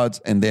these pods,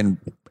 and then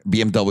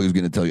BMW is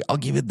going to tell you, "I'll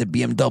give it the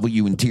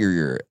BMW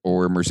interior,"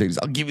 or Mercedes,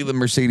 "I'll give you the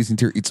Mercedes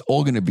interior." It's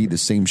all going to be the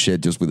same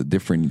shit, just with a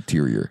different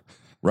interior,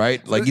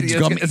 right? Like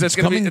it's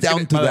coming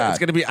down to that. It's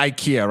going to be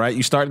IKEA, right?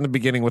 You start in the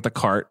beginning with a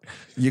cart.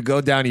 You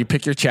go down. You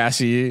pick your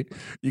chassis.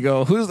 You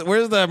go,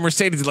 where's the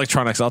Mercedes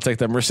electronics? I'll take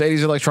the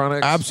Mercedes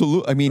electronics.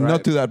 Absolutely. I mean,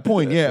 not to that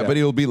point, yeah, but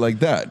it'll be like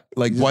that.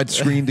 Like, what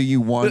screen do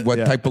you want? What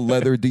type of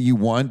leather do you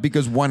want?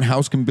 Because one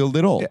house can build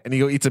it all. Yeah, and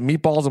you go eat some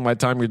meatballs, and by the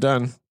time you're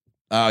done,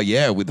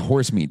 Yeah, with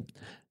horse meat.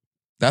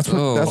 That's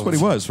what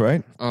it was,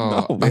 right?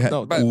 Oh,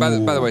 no. By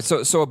the way,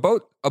 so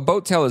a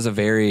boat tail is a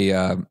very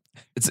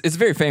it's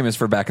very famous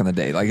for back in the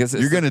day. Like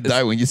You're gonna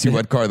die when you see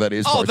what car that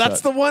is. oh,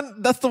 that's the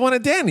one. That's the one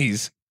at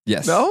Danny's.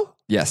 yes, No?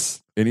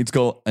 yes. and it's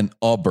called an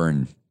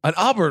Auburn. An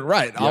Auburn,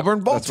 right?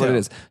 Auburn boat That's tail. what it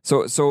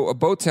is. So a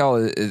boat tail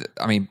is,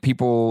 I mean,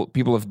 people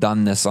have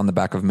done this on the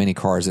back of many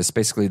cars. It's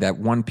basically that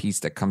one piece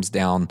that comes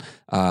down,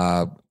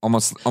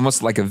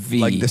 almost like a V,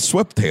 Like the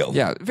swept tail.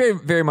 yeah, very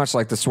very much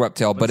like the swept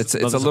tail, but it's a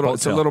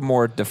little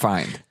more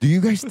defined. Do you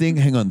guys think,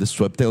 hang on, the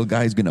swept tail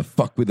guy is going to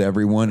fuck with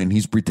everyone and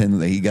he's pretending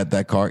that he got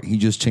that car? He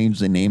just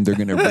changed the name. They're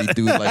going to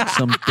redo like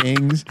some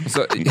things.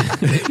 So,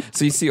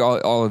 so you see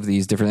all of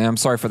these different. And I'm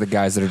sorry for the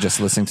guys that are just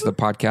listening to the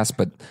podcast,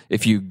 but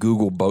if you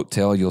Google boat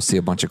tail, you'll see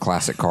a bunch of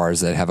classic cars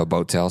that have a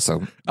boat tail.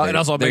 So, And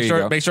also there make you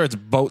go. sure it's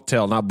boat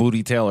tail, not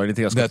booty tail or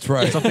anything else. That's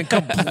right. Something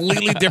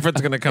completely different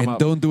is going to come And up.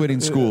 don't do it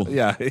in school.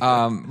 Yeah.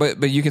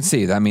 But you can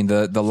see that. I mean,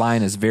 the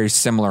line is very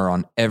similar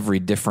on every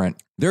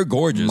different. They're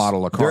gorgeous.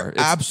 Model of car. They're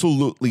It's-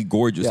 absolutely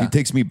gorgeous. Yeah. It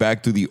takes me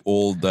back to the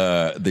old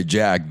the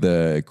Jag,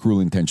 the Cruel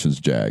Intentions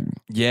Jag.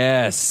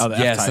 Yes, the yes,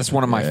 F-Type. that's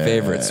one of my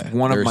favorites.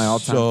 One of They're my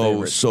all-time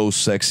favorites. So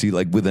sexy,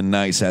 like with a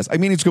nice ass. I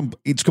mean,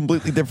 it's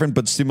completely different,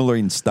 but similar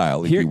in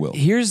style, if you will.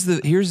 Here's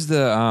the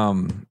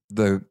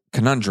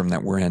conundrum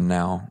that we're in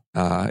now.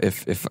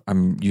 If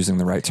I'm using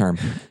the right term,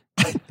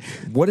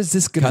 what is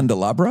this gonna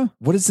Candelabra?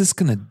 What is this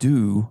gonna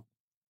do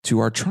to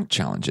our trunk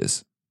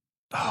challenges?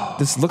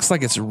 This looks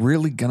like it's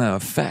really gonna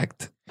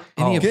affect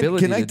any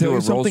ability Can I to tell do a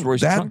you something?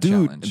 Rolls-Royce That trunk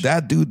dude, challenge.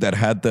 that dude that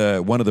had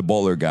one of the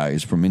baller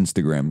guys from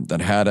Instagram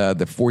that had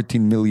the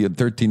 $13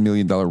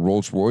 million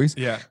Rolls Royce.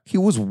 Yeah. he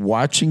was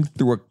watching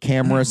through a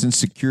cameras and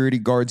security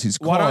guards his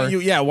car. Why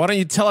don't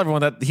you tell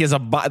everyone that he has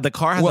the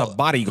car has a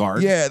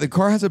bodyguard? Yeah, the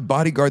car has a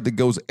bodyguard that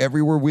goes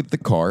everywhere with the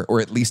car, or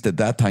at least at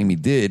that time he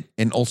did.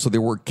 And also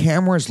there were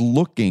cameras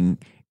looking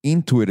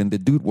into it, and the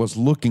dude was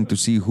looking to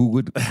see who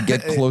would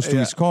get close to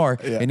his car,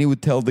 and he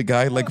would tell the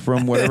guy like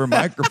from whatever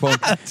microphone,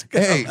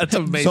 "Hey, that's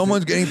amazing.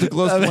 Someone's getting too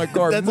close to my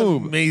car. That's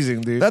Move."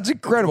 amazing, dude. That's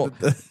incredible.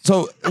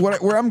 So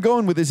where I'm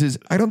going with this is,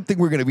 I don't think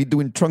we're going to be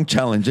doing trunk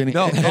challenge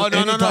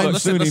anytime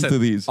soon into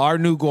these. Our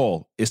new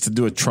goal is to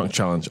do a trunk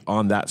challenge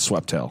on that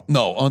swept tail.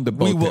 No, on the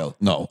boat tail.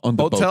 No, on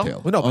the boat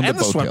tail. No, on and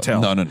the swept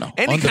tail. No.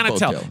 Any On the kind of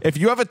boat tail. If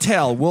you have a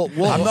tail,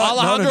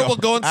 Alejandro will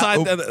go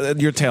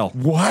inside your tail.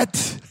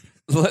 What?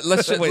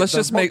 Let's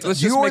just make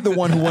You're the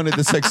one who wanted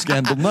the sex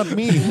scandal, not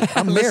me.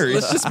 I'm married.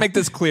 Let's just make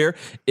this clear.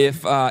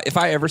 If I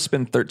ever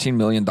spend $13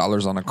 million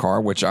on a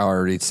car, which I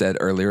already said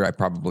earlier, I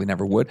probably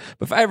never would.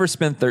 But if I ever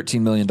spend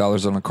 $13 million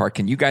on a car,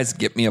 can you guys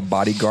get me a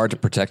bodyguard to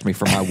protect me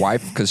from my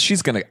wife? Because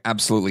she's going to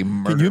absolutely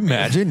murder me. Can you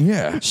imagine?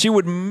 Yeah. She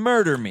would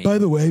murder me. By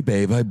the way,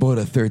 babe, I bought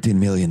a $13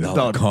 million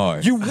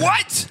car. You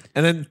what?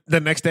 And then the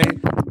next day,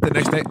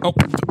 oh.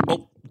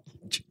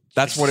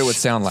 That's what it would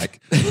sound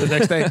like. The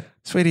next day,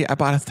 sweetie, I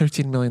bought a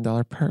 $13 million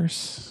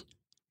purse.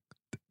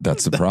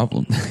 That's the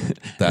problem.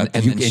 And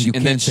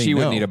then she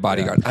would need a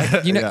bodyguard.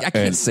 Yeah. I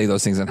can't say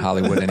those things in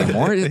Hollywood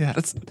anymore.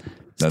 That's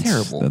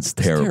terrible. That's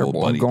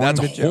terrible, buddy. I'm going That's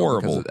to jail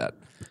horrible. because of that.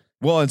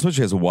 Well,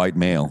 especially as a white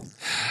male.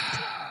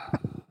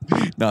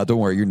 No, don't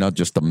worry. You're not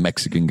just a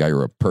Mexican guy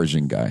or a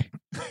Persian guy.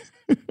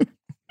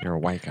 You're a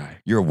white guy.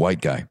 You're a white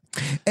guy.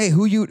 Hey,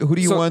 who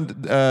do you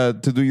want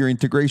to do your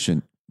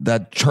integration?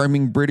 That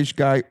charming British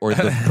guy or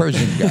the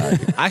Persian guy?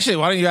 Actually,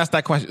 why don't you ask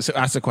that question? So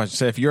ask the question.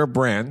 Say, if you're a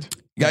brand,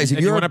 guys, if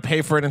you want to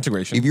pay for an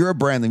integration, if you're a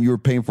brand and you were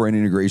paying for an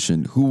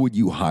integration, who would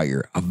you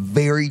hire? A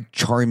very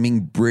charming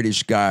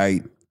British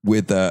guy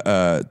with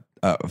a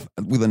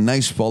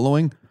nice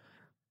following.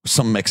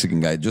 Some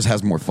Mexican guy just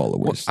has more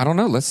followers. I don't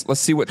know. Let's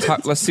see what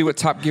Top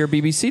Gear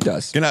BBC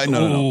does.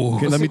 No.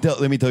 Okay, let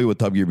me tell you what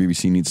Top Gear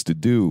BBC needs to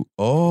do.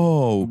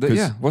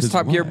 What's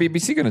Top Gear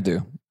BBC going to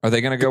do? Are they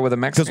going to go with a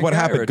Mexican?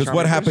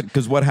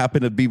 Because what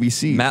happened at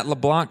BBC? Matt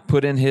LeBlanc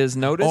put in his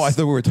notice. Oh, I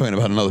thought we were talking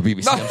about another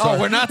BBC. No,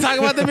 we're not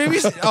talking about the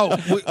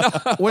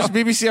BBC. Which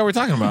BBC are we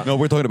talking about? No,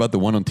 we're talking about the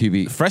one on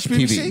TV. Fresh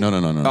BBC? No.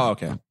 Oh,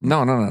 okay.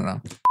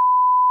 No.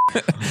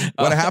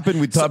 What happened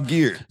with Top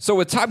Gear? So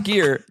with Top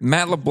Gear,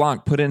 Matt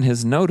LeBlanc put in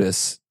his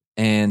notice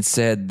and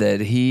said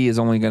that he is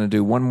only going to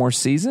do one more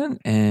season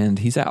and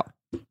he's out.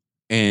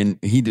 And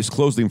he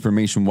disclosed the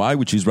information why,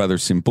 which is rather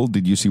simple.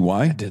 Did you see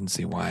why? I didn't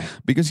see why.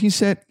 Because he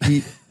said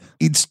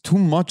it's too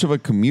much of a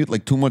commute,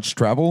 like too much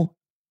travel,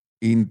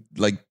 in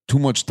like too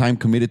much time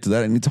committed to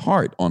that, and it's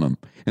hard on him.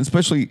 And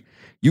especially,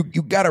 you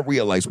got to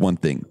realize one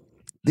thing: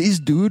 this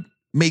dude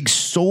makes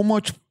so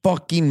much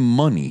fucking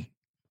money,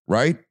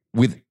 right?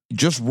 With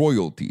just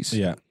royalties.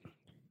 Yeah.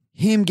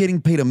 Him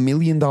getting paid $1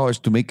 million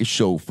to make a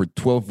show for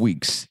 12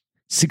 weeks,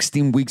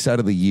 16 weeks out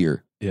of the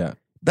year. Yeah.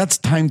 That's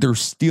time they're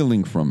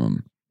stealing from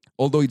him.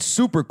 Although it's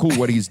super cool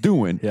what he's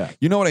doing. Yeah.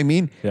 You know what I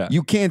mean? Yeah.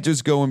 You can't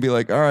just go and be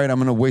like, all right, I'm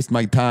going to waste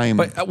my time.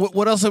 But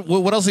what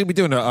else he be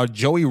doing? A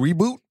Joey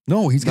reboot?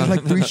 No, he's got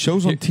like 3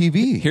 shows on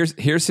TV.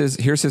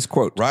 Here's his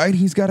quote. Right?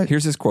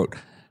 Here's his quote.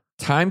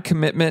 Time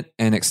commitment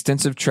and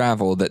extensive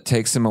travel that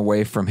takes him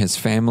away from his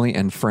family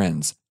and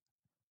friends.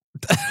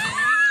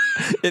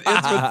 It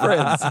ends with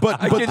friends.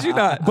 But I kid you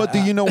not. But do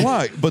you know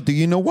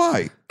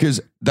why? Because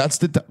that's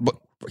but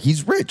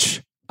he's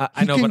rich.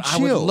 I know,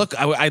 but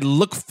I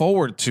look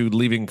forward to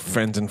leaving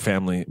friends and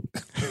family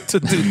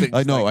to do things.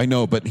 I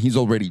know, but he's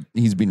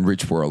been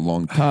rich for a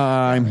long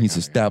time. He's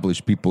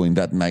established people in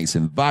that nice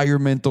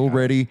environment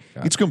already.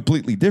 It's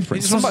completely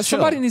different.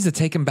 Somebody needs to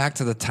take him back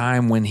to the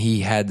time when he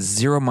had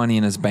zero money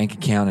in his bank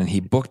account and he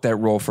booked that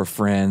role for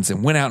Friends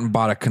and went out and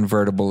bought a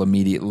convertible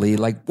immediately.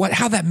 Like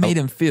how that made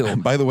him feel.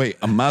 By the way,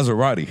 a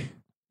Maserati.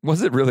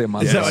 Was it really a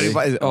Maserati?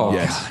 Yes. Oh,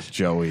 yes,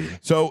 Joey.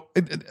 So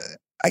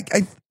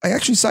I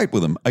actually side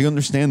with him. I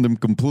understand them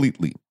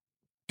completely.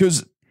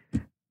 Because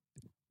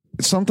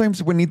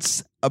sometimes when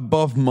it's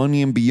above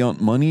money and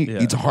beyond money,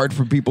 it's hard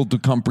for people to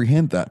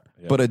comprehend that.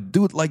 Yeah. But a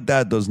dude like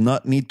that does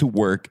not need to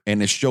work,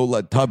 and a show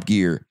like Top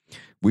Gear,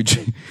 which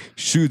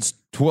shoots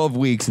 12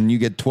 weeks and you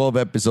get 12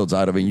 episodes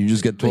out of it, and you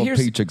just get 12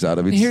 paychecks out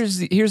of it. Here's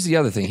the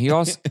other thing. He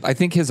also, I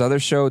think his other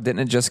show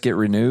didn't just get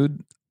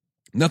renewed.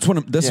 That's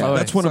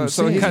what I'm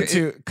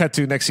saying. Cut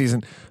to next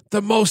season.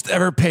 The most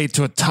ever paid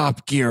to a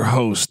Top Gear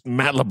host,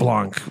 Matt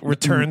LeBlanc,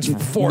 returns for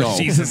 4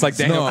 seasons. It's like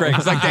Daniel Craig.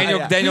 It's like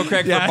Daniel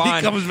Craig for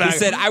Bond. He comes back. He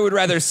said, "I would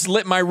rather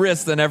slit my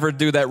wrist than ever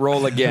do that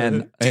role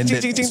again." And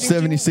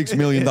 $76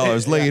 million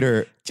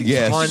later,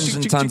 yes, tons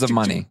and tons of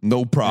money,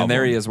 no problem. And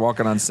there he is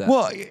walking on set.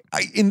 Well,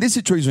 in this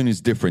situation, it's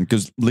different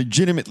because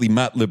legitimately,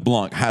 Matt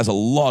LeBlanc has a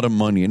lot of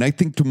money, and I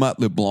think to Matt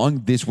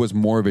LeBlanc, this was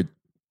more of a.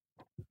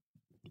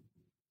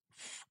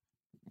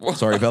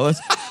 Sorry, fellas.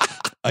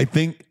 I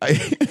think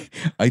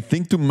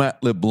to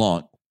Matt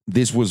LeBlanc,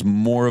 this was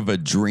more of a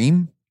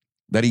dream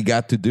that he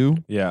got to do,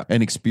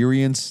 and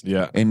experience,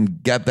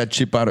 and got that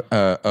chip out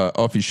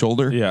off his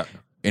shoulder,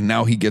 and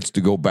now he gets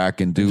to go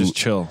back and do just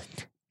chill.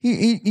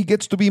 he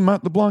gets to be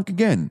Matt LeBlanc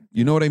again.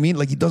 You know what I mean?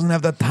 Like he doesn't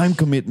have that time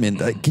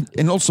commitment.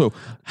 And also,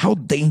 how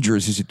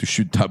dangerous is it to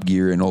shoot Top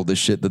Gear and all this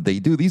shit that they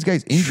do? These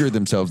guys injure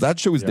themselves. That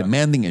show is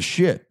demanding as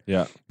shit.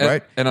 Yeah.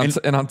 Right.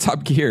 And on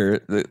Top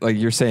Gear, like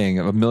you're saying,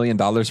 $1 million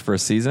for a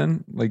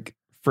season, like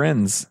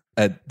Friends.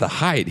 At the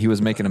height, he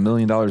was making $1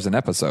 million an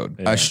episode.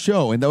 A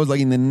show, and that was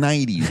like in the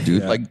 90s,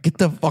 dude. Like, get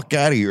the fuck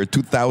out of here.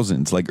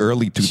 2000s, like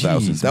early 2000s.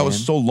 Jeez, that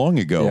was so long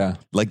ago. Yeah.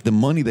 Like the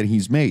money that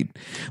he's made.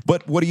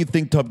 But what do you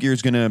think Top Gear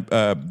is going to,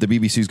 the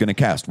BBC is going to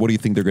cast? What do you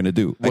think they're going to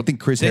do? I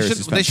think Chris Harris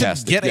is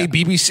fantastic. They should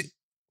get a BBC.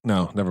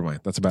 No, never mind.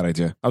 That's a bad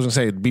idea. I was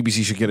going to say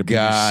BBC should get a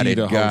BBC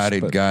to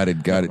host. Got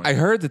it. I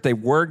heard that they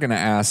were going to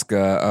ask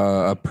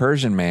a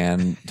Persian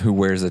man who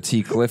wears a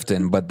T.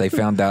 Clifton, but they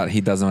found out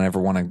he doesn't ever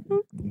want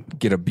to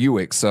get a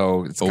Buick,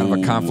 so it's kind of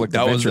a conflict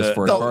of interest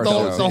for a car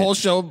show. The whole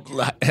show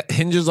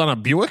hinges on a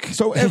Buick?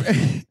 So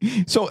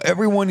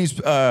everyone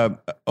is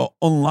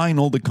online.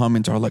 All the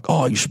comments are like,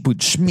 oh, you should put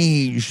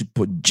Shmi, you should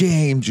put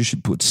James, you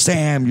should put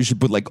Sam, you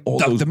should put like all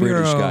those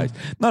British guys.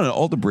 No,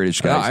 all the British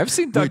guys. I've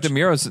seen Doug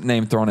DeMuro's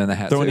name thrown in the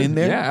hat. Thrown in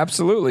there? Yeah,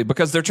 absolutely.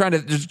 Because they're trying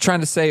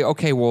to say,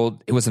 okay,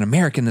 well, it was an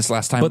American this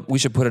last time. We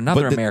should put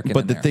another American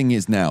But in the there. thing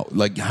is now,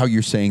 like how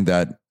you're saying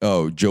that,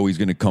 oh, Joey's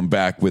going to come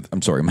back with,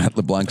 I'm sorry, Matt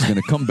LeBlanc's going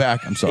to come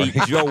back. I'm sorry.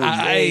 Joey.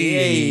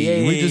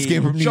 Hey, we just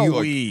came from New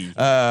Joey.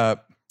 York.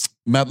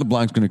 Matt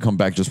LeBlanc's going to come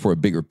back just for a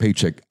bigger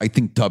paycheck. I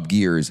think Top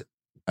Gear is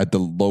at the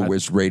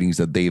lowest ratings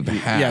that they've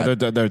had. Yeah,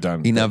 they're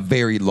done. In a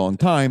very long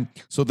time.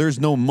 So there's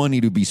no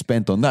money to be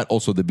spent on that.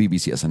 Also, the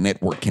BBC as a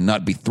network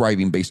cannot be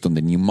thriving based on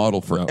the new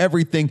model for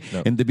everything.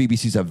 No. And the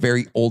BBC is a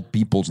very old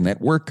people's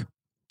network,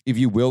 if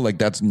you will. Like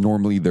that's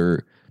normally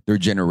their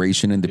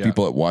generation and the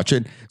people that watch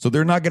it. So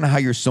they're not going to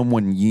hire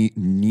someone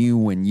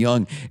new and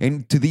young.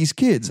 And to these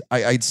kids,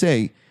 I'd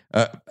say,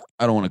 I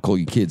don't want to call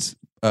you kids.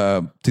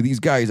 To these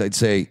guys, I'd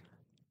say,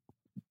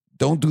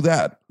 don't do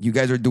that. You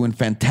guys are doing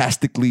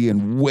fantastically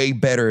and way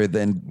better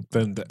than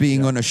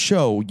being on a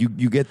show.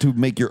 You get to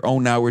make your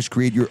own hours,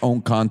 create your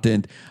own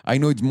content. I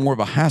know it's more of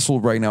a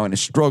hassle right now and a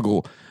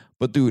struggle.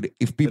 But dude,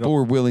 if people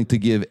were willing to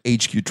give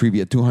HQ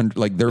Trivia 200,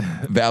 like they're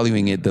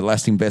valuing it, the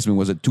last investment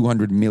was a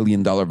 $200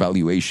 million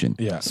valuation.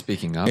 Yeah.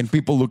 Speaking of, and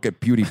people look at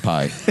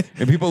PewDiePie,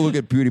 and people look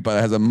at PewDiePie that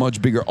has a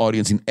much bigger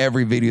audience in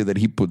every video that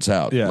he puts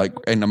out, like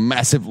and a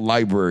massive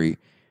library,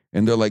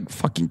 and they're like,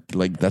 fucking,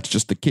 like that's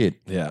just a kid.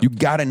 Yeah. You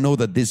gotta know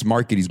that this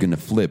market is gonna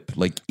flip.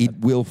 Like it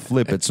will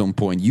flip at some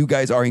point. You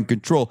guys are in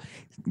control.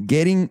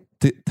 Getting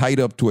tied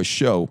up to a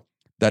show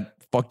that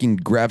fucking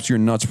grabs your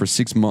nuts for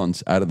 6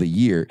 months out of the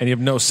year. And you have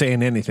no say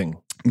in anything.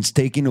 It's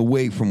taken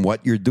away from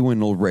what you're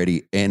doing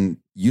already. And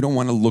you don't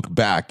want to look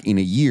back in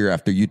a year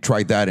after you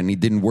tried that and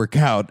it didn't work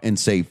out and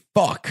say,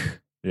 fuck.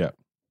 Yeah.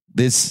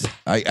 This,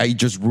 I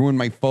just ruined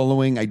my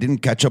following. I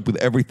didn't catch up with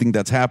everything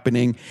that's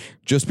happening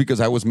just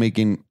because I was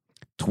making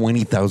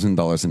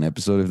 $20,000 an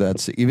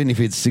episode. Even if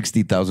it's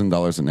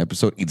 $60,000 an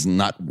episode, it's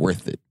not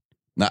worth it.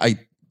 Now,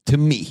 to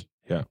me.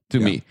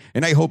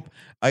 And I hope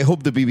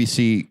the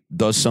BBC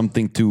does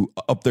something to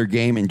up their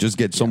game and just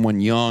get someone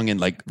young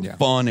and like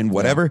fun and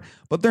whatever.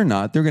 But they're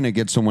not. They're going to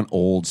get someone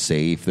old,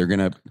 safe. They're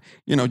going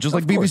to, just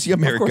like BBC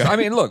America. I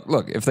mean,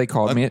 look. If they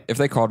called me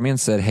and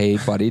said, "Hey,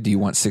 buddy, do you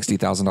want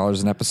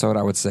 $60,000 an episode?"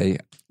 I would say,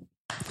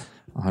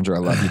 "Andrew, I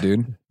love you,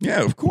 dude."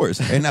 Yeah, of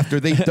course. And after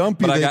they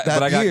dump you, I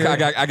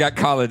got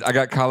college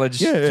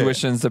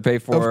tuitions to pay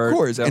for. Of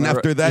course. And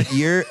after that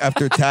year,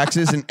 after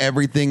taxes and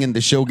everything, and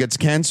the show gets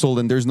canceled,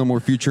 and there's no more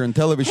future in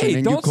television, hey,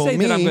 and don't you call say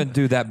me, that I'm going to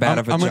do that bad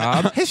of a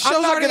job. His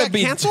show's not going to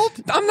be canceled.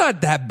 I'm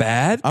not that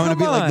bad. I'm going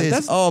to be like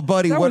this. Oh,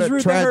 buddy, what a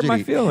tragedy! That hurt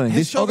my feelings.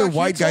 This other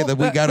white guy that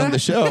we got on the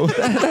show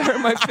that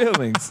hurt my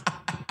feelings.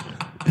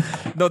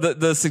 No,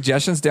 the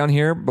suggestions down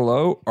here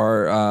below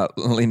are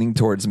leaning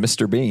towards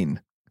Mr. Bean.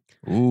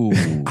 Ooh,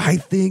 I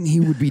think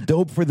he would be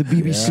dope for the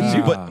BBC.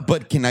 Yeah.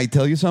 But can I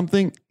tell you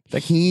something?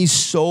 He's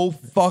so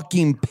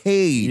fucking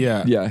paid.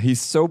 Yeah,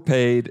 he's so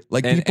paid.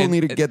 Like people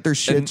need to get their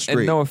shit straight.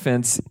 And no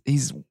offense,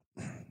 he's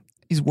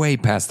way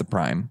past the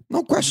prime.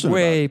 No question.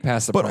 Way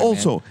past the prime. But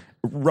also,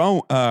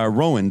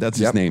 Rowan, that's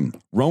his name.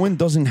 Rowan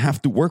doesn't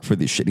have to work for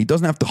this shit. He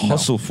doesn't have to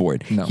hustle for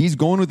it. No. He's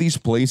going to these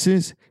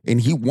places and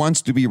he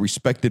wants to be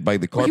respected by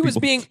the car people. He was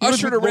being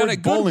ushered around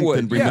at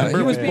Goodwood. Remember?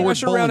 He was being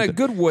ushered around at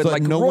Goodwood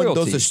like no royalty.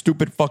 one does a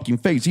stupid fucking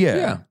face.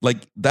 Yeah.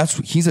 Like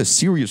he's a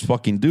serious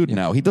fucking dude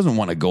now. He doesn't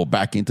want to go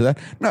back into that.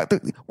 No,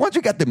 once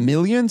you got the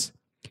millions,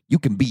 you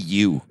can be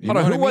you. Hold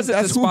on, who was it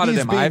that spotted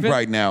him? Ivan?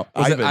 Right now.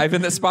 Was it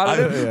Ivan that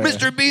spotted him?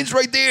 Mr. Bean's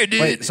right there, dude.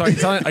 Wait, so are you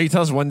telling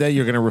us one day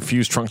you're going to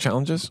refuse trunk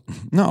challenges?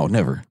 No,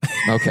 never.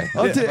 Okay.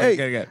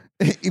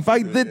 If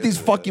I did these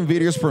fucking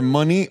videos for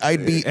money,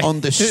 I'd be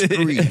on the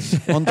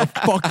streets. On the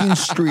fucking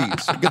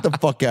streets. Get the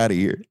fuck out of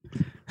here.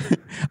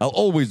 I'll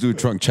always do a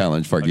trunk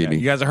challenge, Farghini. Okay,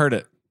 you guys have heard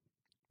it.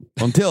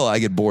 Until I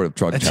get bored of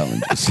trunk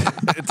challenges.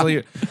 until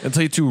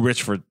you're too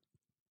rich for.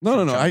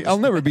 No. I'll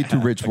never be too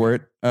rich for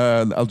it.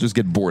 I'll just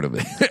get bored of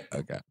it.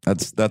 Okay,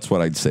 that's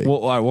what I'd say. Well,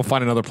 all right, we'll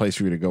find another place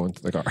for you to go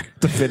into the car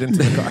to fit into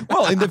the car.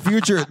 Well, in the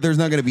future, there's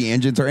not going to be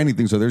engines or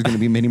anything, so there's going to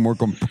be many more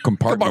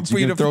compartments.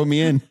 You can throw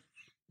me in.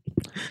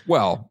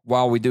 Well,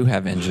 while we do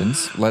have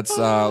engines, let's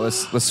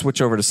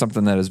switch over to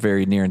something that is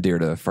very near and dear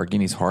to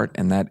Farghini's heart,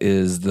 and that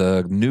is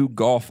the new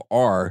Golf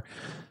R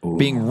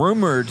being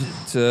rumored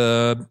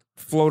to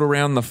float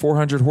around the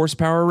 400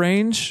 horsepower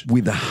range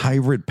with a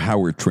hybrid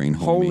powertrain.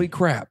 Holy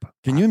crap.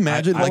 Can you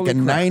imagine like a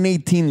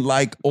 918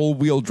 like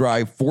all-wheel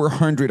drive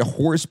 400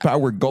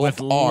 horsepower Golf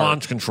with R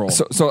launch control.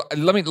 So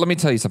let me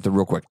tell you something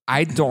real quick.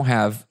 I don't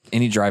have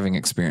any driving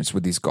experience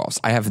with these Golfs.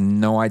 I have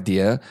no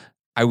idea.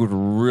 I would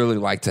really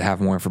like to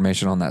have more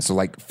information on that. So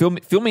like fill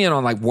me in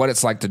on like what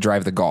it's like to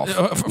drive the Golf.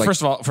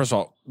 First of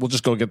all, we'll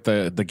just go get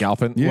the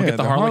Galpin. Yeah, we'll get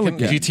the the Harlequin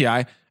Harlequin.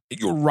 GTI.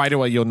 Right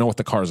away, you'll know what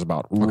the car is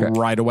about. Okay.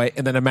 Right away.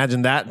 And then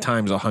imagine that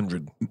times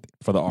 100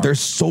 for the R. They're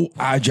so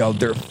agile.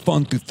 They're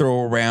fun to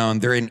throw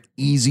around. They're an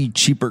easy,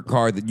 cheaper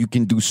car that you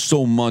can do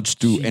so much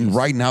to. Jeez. And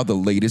right now, the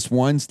latest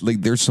ones,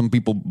 like there's some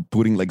people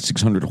putting like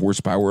 600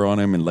 horsepower on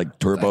them and like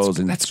turbos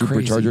and That's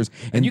superchargers.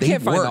 crazy. And you they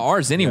can't find work. the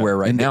R's anywhere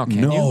right And now, they-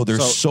 can no, you? they're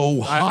so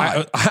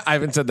hot. I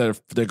haven't said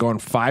that they're going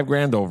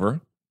 $5,000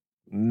 over.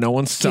 No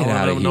one's selling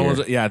outta them. No here.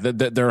 one's, yeah,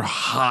 they're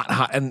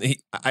hot. And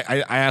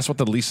I asked what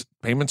the lease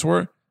payments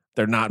were.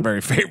 They're not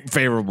very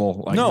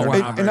favorable. Like, No, they're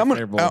not and very I'm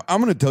favorable.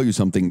 gonna tell you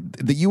something.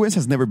 The U.S.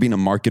 has never been a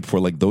market for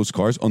like those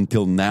cars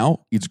until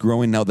now. It's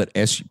growing now that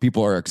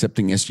people are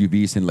accepting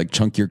SUVs and like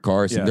chunkier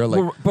cars, Yeah. and they're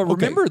like, But okay.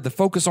 remember, the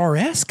Focus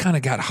RS kind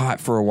of got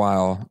hot for a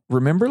while.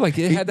 Remember, like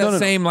it had that no, no.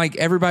 same like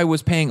everybody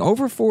was paying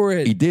over for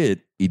it. He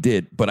did.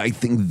 But I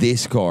think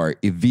this car,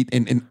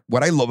 and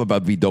what I love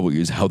about VW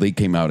is how they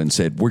came out and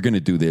said, we're going to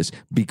do this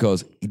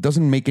because it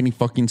doesn't make any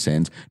fucking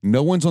sense.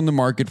 No one's on the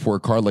market for a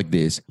car like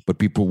this, but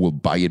people will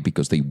buy it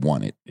because they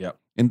want it. Yep.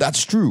 And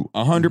that's true,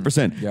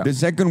 100%. Yeah. The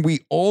second we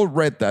all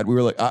read that, we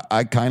were like,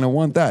 I kind of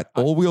want that.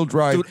 All-wheel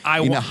drive Dude,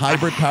 I in a want-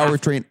 hybrid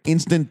powertrain,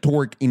 instant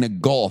torque in a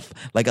Golf,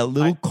 like a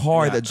little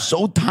car that's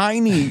so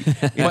tiny.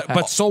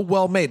 but so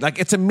well made. Like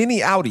it's a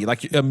mini Audi,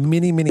 like a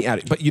mini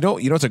Audi. But you know,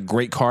 it's a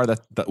great car that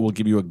will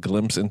give you a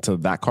glimpse into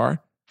that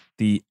car.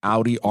 The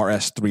Audi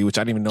RS3, which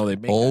I didn't even know they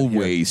made.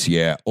 Always,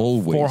 yeah,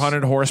 always.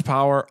 400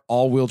 horsepower,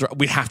 all-wheel drive.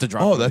 We have to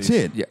drive. Oh, one of that's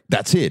these. it. Yeah,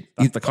 that's it.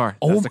 That's the car.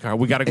 That's the car.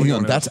 We got to go. Hang get on,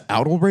 one of that's those.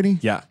 out already?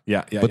 Yeah.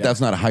 But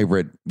that's not a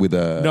hybrid with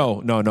a.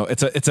 no.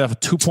 It's a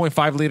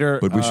 2.5 liter.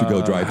 But we should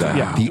go drive that.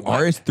 Yeah. The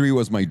RS3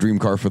 was my dream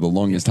car for the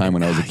longest time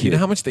when I was a kid. You know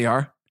how much they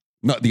are?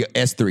 Not the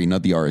S3,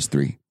 not the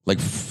RS3. Like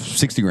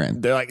 60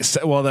 grand. They're like,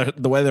 the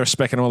way they're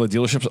speccing all the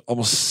dealerships,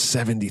 almost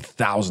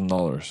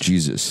 $70,000.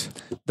 Jesus.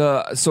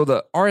 So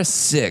the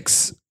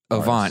RS6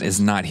 Avant is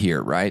not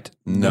here, right?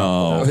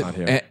 No. That's not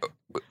here. Eh,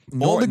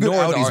 All the good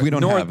Audis we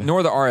don't nor, have.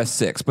 Nor the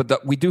RS6,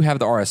 but we do have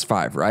the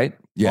RS5, right?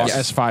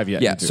 Yes. S5, yeah.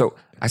 Yeah. you do. So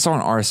I saw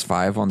an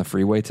RS5 on the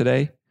freeway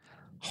today.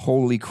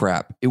 Holy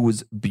crap. It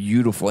was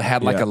beautiful. It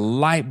had like Yeah. a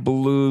light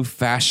blue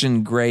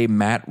fashion gray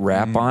matte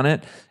wrap on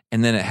it.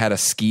 And then it had a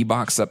ski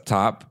box up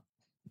top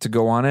to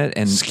go on it.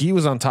 And Ski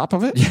was on top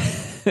of it?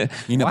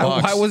 In a Why-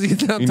 box. why was he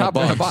on in top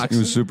of the box? It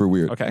was super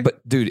weird. Okay.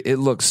 but dude, it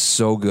looks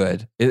so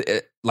good.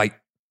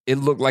 It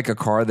looked like a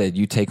car that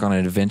you take on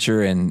an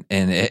adventure, and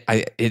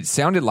it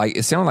sounded like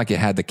it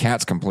had the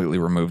cats completely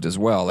removed as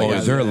well.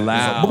 Like, They're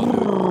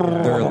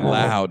loud. They're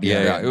loud.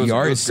 Yeah, Yeah, it was the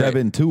great.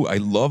 RS7 too. I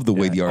love the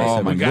way the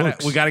RS7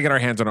 looks. we gotta get our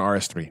hands on an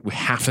RS3. We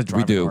have to drive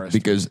We an do RS3.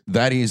 because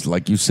that is,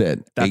 like you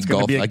said, That's a gonna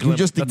golf. be a Like you glimpse.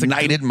 just That's a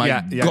ignited my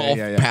yeah, golf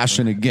yeah.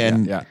 passion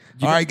again. Yeah.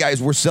 All right,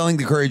 guys, we're selling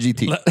the Courier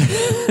GT.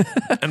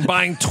 and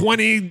buying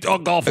 20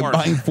 Golf and Rs.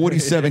 buying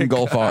 47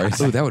 Golf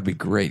Rs. oh, that would be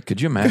great. Could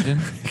you imagine?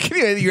 All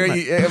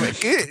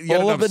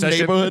of the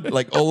neighborhood,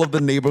 like all of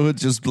the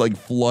neighborhoods, just like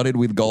flooded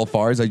with Golf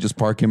Rs. I just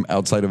park him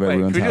outside of Wait,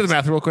 everyone's can we do house. the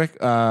math real quick?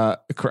 How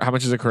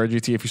much is a Courier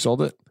GT if you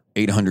sold it?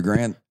 800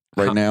 grand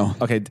right now.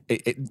 Okay,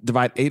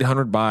 divide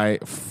 800 by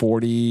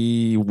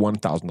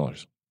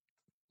 $41,000.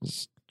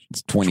 It's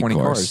 20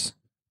 cars.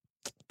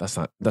 That's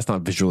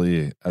not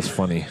visually as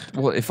funny.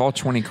 Well, if all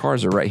 20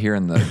 cars are right here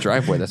in the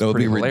driveway, that's That would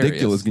pretty be hilarious.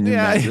 ridiculous. Can you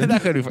imagine?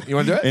 that could be fun. You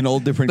want to do it? In all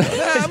different.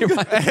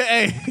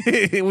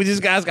 Hey, we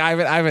just ask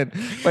Ivan.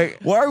 Like,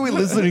 Why are we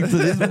listening to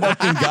this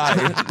fucking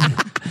guy?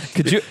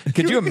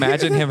 Could you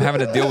imagine him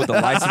having to deal with the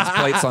license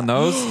plates on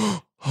those?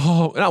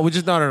 oh no, we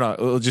just no.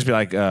 It'll just be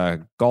like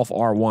Golf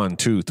R1,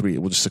 2, 3.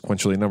 We'll just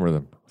sequentially number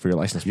them for your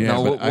license plate. Yeah,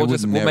 No, but I would we'll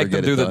never make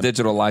them get do it the done.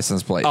 digital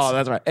license plates. Oh,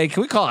 that's right. Hey,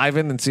 can we call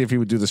Ivan and see if he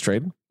would do this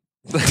trade?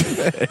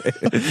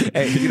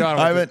 Hey, you know what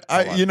I wanna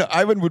do?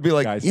 Ivan would be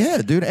like, Guys. yeah,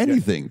 dude,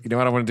 anything. You know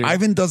what I want to do?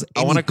 Ivan does I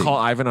want to anything. call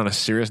Ivan on a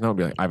serious note and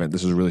be like, Ivan,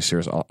 this is really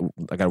serious. I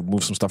got to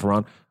move some stuff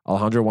around.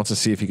 Alejandro wants to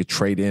see if he could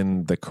trade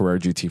in the Carrera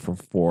GT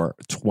for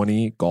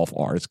 20 Golf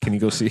Rs. Can you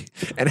go see?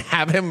 And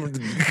have him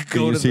Can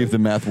go you to see if the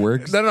math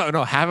works?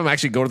 No. Have him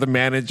actually go to the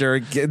manager.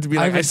 Be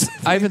like, Ivan's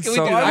can we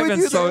so, do that?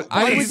 Ivan's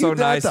so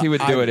nice. He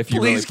would do it if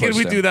you really Please, can pushed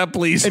we him. do that,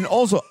 please? And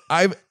also,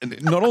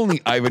 not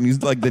only Ivan,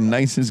 he's like the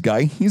nicest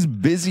guy. He's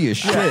busy as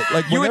shit.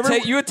 Like You whenever,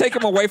 would take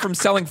him away from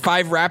selling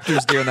 5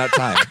 Raptors during that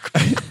time.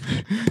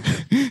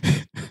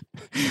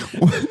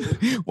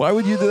 Why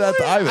would you do that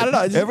to Ivan? I don't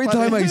know, it's just Every funny.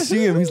 time I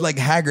see him, he's like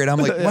haggard. I'm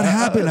like, what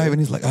happened, Ivan?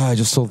 He's like, I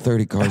just sold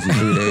 30 cars in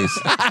 3 days.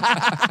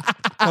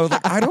 I was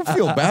like, I don't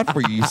feel bad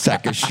for you, you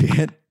sack of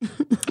shit.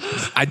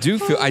 I do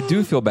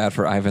feel bad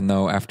for Ivan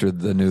though after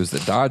the news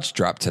that Dodge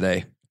dropped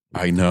today.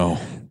 I know.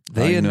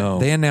 They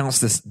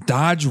announced this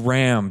Dodge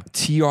Ram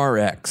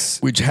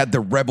TRX, which had the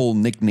Rebel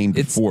nickname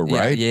before,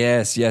 right?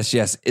 Yes.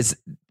 It's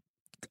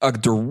a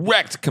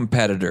direct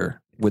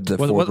competitor with the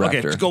Ford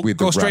Raptor. Okay,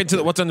 go straight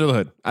to what's under the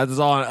hood.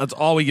 That's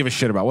all we give a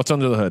shit about. What's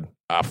under the hood?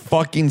 A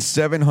fucking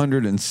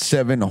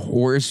 707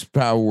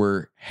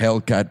 horsepower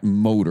Hellcat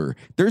motor.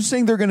 They're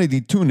saying they're going to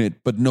detune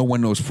it, but no one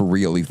knows for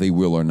real if they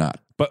will or not.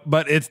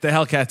 But it's the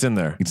Hellcats in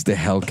there. It's the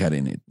Hellcat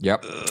in it.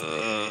 Yep.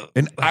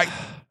 And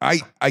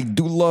I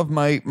do love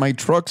my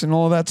trucks and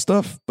all of that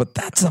stuff, but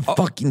that's a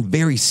fucking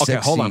very sexy.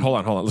 Okay, hold on.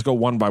 Let's go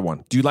one by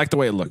one. Do you like the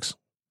way it looks?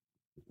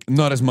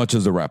 Not as much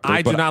as the Raptor.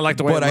 I do not like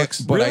the way it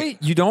looks. Really?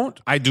 You don't?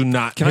 I do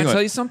not. Can I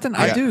tell you something?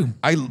 I do.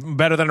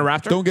 Better than a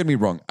Raptor? Don't get me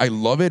wrong. I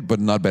love it, but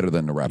not better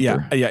than the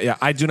Raptor. Yeah.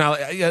 I do not.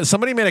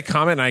 Somebody made a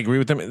comment, and I agree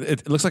with them.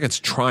 It looks like it's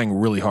trying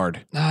really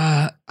hard.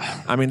 I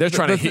mean, they're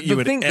trying to hit you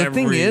with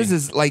every... The thing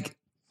is like,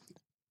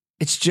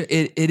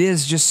 it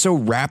is just so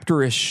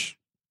Raptorish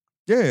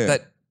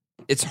that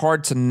it's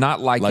hard to not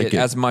like it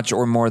as much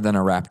or more than a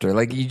Raptor.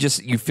 Like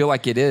you feel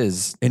like it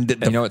is. And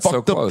the it's so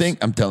fucked up close. thing,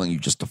 I'm telling you,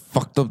 just the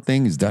fucked up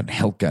thing is that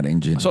Hellcat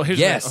engine. So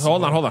here's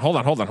hold on.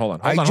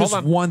 I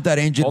just want that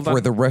engine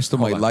for the rest of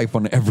my life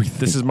on everything.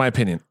 This is my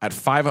opinion. At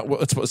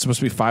it's supposed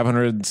to be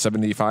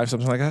 575,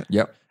 something like that.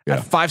 Yep.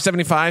 At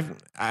 575,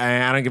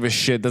 I don't give a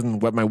shit. It doesn't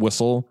wet my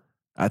whistle.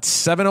 At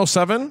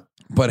 707,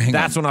 but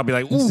that's when I'll be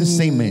like, it's the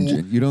same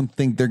engine. You don't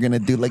think they're gonna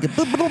do like a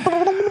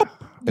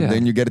and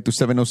then you get it to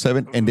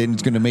 707, and then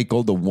it's going to make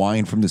all the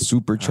whine from the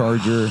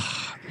supercharger.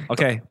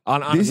 Okay.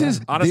 This is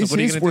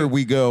where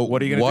we go.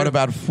 What are you going to do? What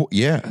about... What are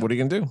you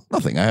going to do?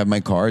 Nothing. I have my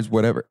cars,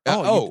 whatever.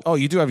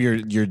 You do have your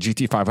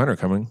GT500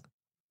 coming.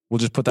 We'll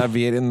just put that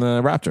V8 in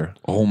the Raptor.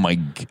 Oh, my...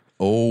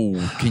 Oh,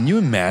 can you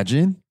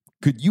imagine?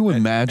 Could you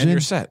imagine? And you're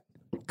set.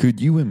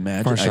 Could you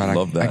imagine? I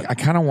love that. I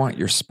kind of want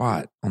your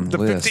spot on the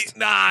list. 50,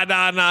 nah.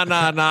 Spot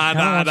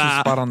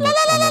on the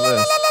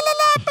list.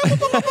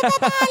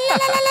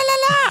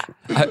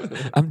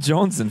 I'm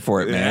jonesing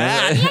for it,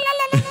 man.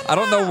 I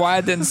don't know why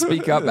I didn't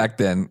speak up back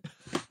then.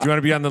 Do you want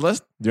to be on the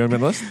list? You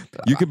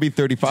could be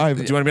 35.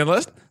 Do you want to be on the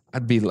list?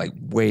 I'd be like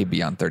way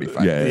beyond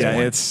 35. Yeah.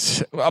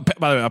 It's by the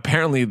way,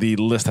 apparently the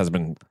list has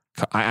been.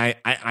 I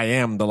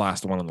am the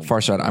last one on the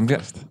Farshad,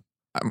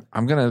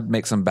 I'm gonna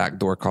make some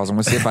backdoor calls. I'm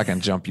gonna see if I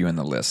can jump you in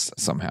the list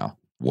somehow.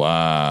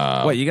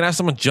 Wow. Wait, you're gonna have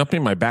someone jump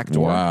in my back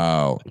door?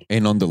 Wow.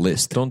 And on the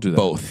list. Don't do that.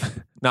 Both.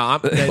 No,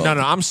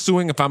 I'm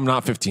suing if I'm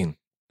not 15.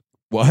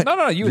 What?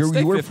 No, you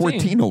were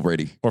 14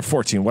 already. Or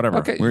 14, whatever.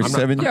 Okay. We're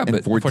 7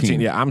 and 14.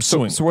 14. Yeah, I'm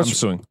suing. I'm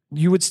suing.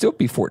 You would still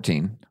be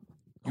 14.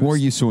 Who are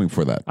you suing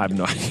for that? I have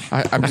no idea.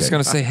 I'm just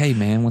gonna say, hey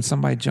man, when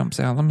somebody jumps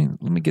out, let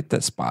me get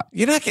that spot.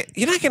 You're not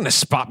getting a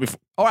spot before.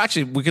 Or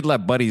actually, we could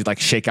let Buddy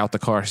like shake out the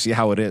car, see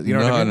how it is. You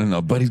know what I mean?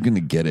 No. Buddy's gonna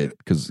get it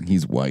because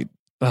he's white.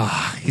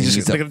 He's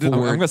just I'm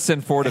gonna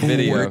send Ford a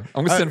video.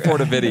 I'm gonna send Ford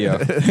a video.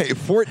 Hey,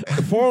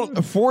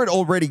 Ford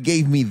already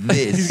gave me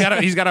this.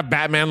 He's got a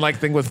Batman like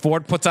thing with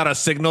Ford puts out a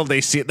signal. They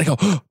see it. They go,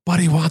 oh,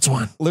 Buddy wants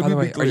one. By the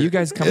way, are you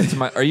guys coming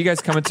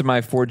to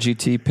my Ford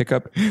GT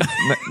pickup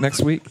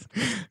next week?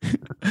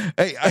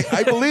 Hey,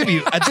 I believe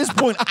you. At this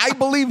point, I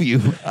believe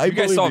you. You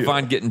guys saw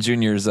Von Gittin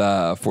Jr.'s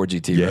Ford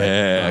GT, right?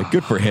 Yeah,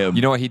 good for him.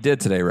 You know what he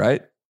did today,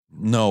 right?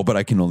 No, but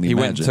I can only imagine.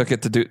 He went and took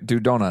it to do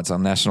donuts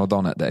on National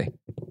Donut Day.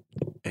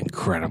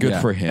 Incredible.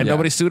 Good for him. And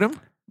nobody sued him?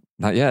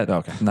 Not yet.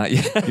 Okay. Not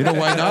yet. You know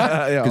why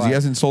not? Because he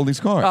hasn't sold his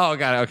car. Oh,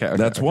 got it. Okay.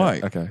 That's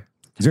why. Okay.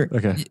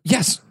 Okay.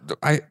 Yes.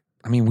 I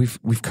mean,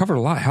 we've covered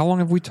a lot. How long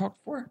have we talked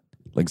for?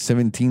 Like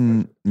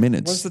 17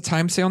 minutes. What's the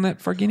time say on that,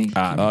 Farghini?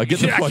 Get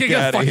the fuck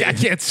out of here. I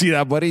can't see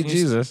that, buddy.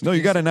 Jesus. No,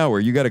 you got an hour.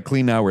 You got a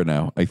clean hour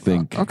now, I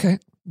think. Okay.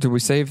 Do we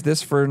save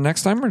this for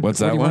next time? Or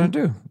What's what that do you one? want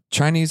to do?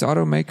 Chinese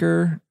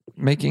automaker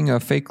making a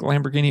fake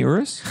Lamborghini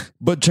Urus?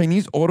 But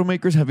Chinese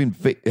automakers have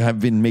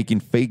been making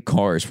fake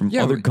cars from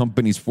other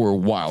companies for a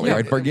while,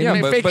 right?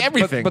 Farghini? Fake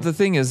everything. But the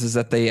thing is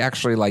that they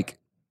actually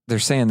they're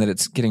saying that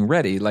it's getting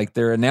ready. Like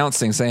they're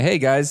announcing, saying, "Hey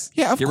guys,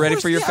 get ready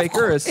for your fake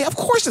Urus." Yeah, of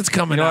course it's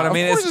coming. You know out. what I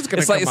mean? Of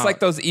course it's like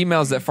those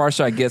emails that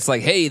Farshad gets,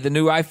 like, "Hey, the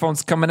new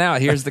iPhone's coming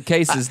out. Here's the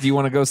cases. Do you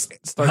want to go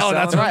start selling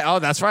that's them?" right. Oh,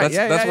 that's right.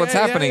 That's what's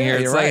happening here.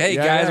 It's like, "Hey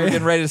guys, we're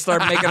getting ready to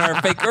start making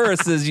our fake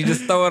Uruses. You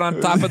just throw it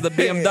on top of the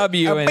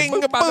BMW and bing,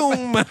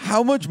 boom."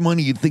 How much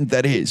money you think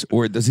that is,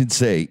 or does it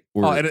say?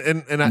 Or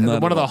and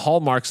one of the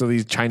hallmarks of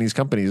these Chinese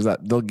companies is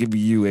that they'll give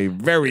you a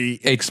very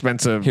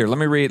expensive. Here, let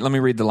me read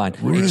the line.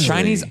 Really? A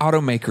Chinese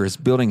automaker is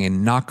building a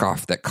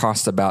knockoff that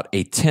costs about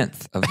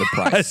 1/10 of the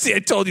price. See, I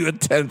told you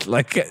 1/10,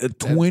 like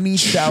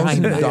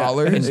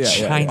 $20,000 in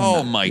China.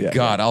 Oh my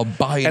God, I'll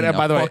buy it in a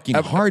fucking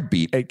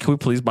heartbeat. Hey, can we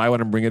please buy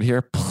one and bring it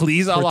here,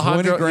 please,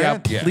 Alejandro? 20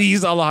 grand? Yeah,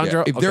 please,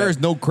 Alejandro. If there is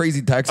no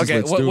crazy taxes,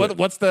 let's do it.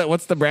 What's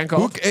the brand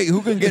called?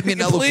 Who can get me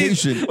an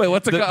allocation? Wait,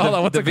 what's the hold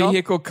on? What's the it called?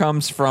 vehicle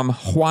comes from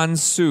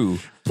Huansu.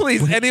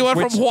 Please, anyone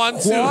from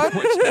Huansu.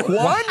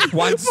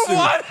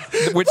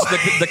 Huansu, which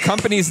the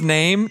company's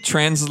name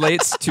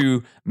translates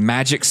to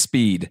magic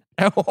speed.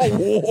 Oh,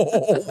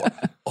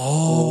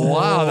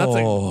 wow. That's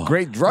a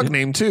great drug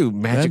name, too.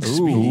 Magic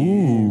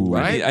Speed.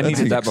 Right? I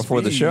needed that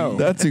before the show.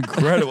 That's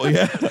incredible.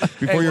 Yeah.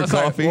 Before your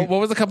coffee.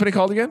 What was the company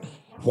called again?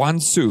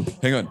 Huansu.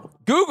 Hang on.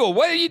 Google,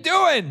 what are you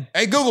doing?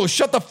 Hey, Google,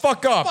 shut the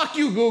fuck up. Fuck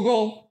you,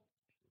 Google.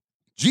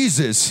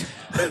 Jesus.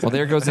 Well,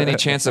 there goes any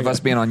chance of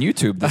us being on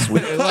YouTube this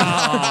week.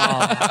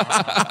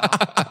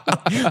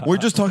 We're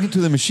just talking to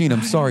the machine.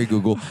 I'm sorry,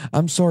 Google.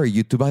 I'm sorry,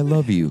 YouTube. I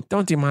love you.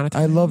 Don't demonetize.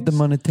 I love the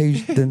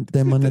monetization.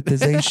 The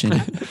monetization.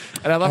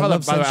 And I love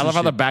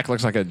how the back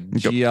looks like a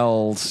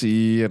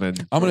GLC and a.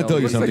 I'm going to tell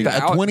you something. Like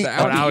the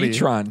Audi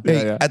e-tron.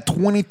 Hey, at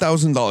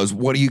 $20,000,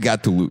 what do you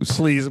got to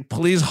lose?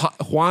 Please,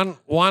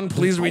 Juan,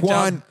 please reach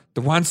out.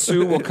 The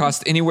Huansu will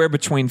cost anywhere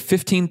between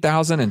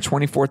 $15,000 and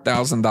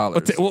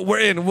 $24,000. We're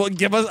in. Well,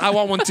 give us. I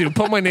want one too.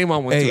 Put my name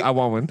on one too. I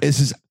want one.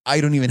 I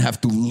don't even have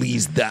to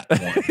lease that one.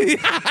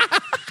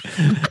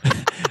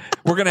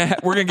 We're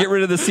gonna get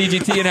rid of the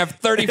CGT and have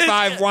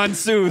 35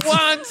 Huansus.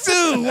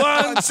 Huansu.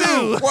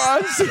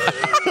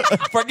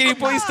 Can you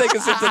please take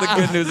us into the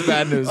good news and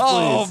bad news, please?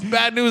 Oh,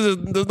 bad news is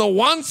there's no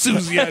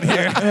Huansus yet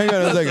here. Hang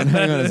on a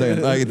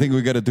second. I think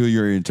we got to do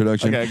your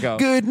introduction. Okay, go.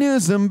 Good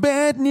news and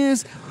bad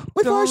news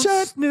with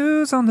Farshad.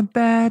 News on the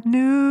bad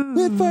news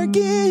with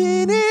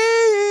Fargini.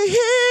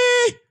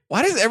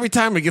 Why does every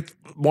time it get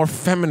more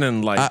feminine?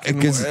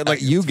 Because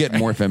you get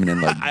more feminine.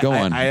 Go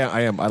on.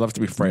 I am. I love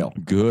to be frail.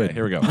 Good. Okay,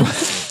 here we go.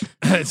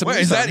 Wait,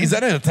 is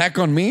that an attack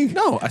on me?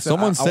 No, I said,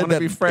 someone said that.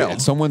 Be frail.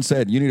 Someone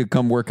said you need to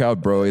come work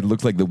out, bro. It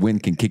looks like the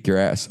wind can kick your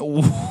ass.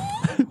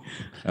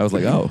 I was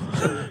like, oh,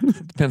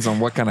 depends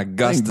on what kind of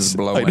gust is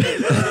blowing.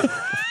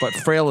 But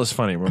frail is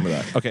funny. Remember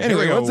that. Okay.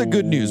 Anyway, what's the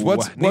good news?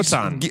 What's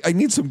Nissan? I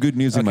need some good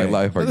news in my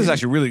life. This is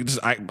actually really.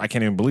 I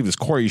can't even believe this.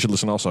 Corey, you should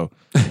listen also.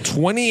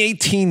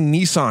 2018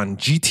 Nissan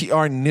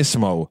GTR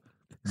Nismo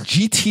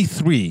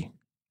GT3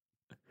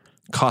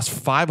 costs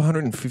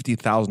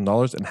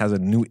 $550,000 and has a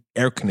new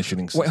air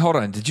conditioning system. Wait, hold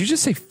on. Did you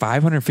just say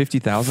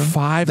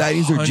 $550,000? That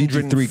is a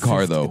GT3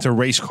 car, though. It's a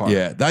race car.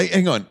 Yeah.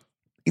 Hang on.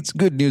 It's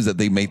good news that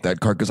they made that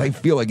car because I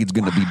feel like it's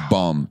going to be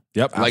bomb.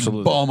 Yep,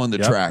 absolutely. Like bomb on the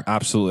track.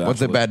 Absolutely. What's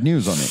the bad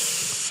news on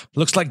it?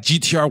 Looks like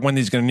GTR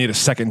Wendy's going to need a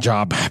second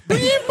job.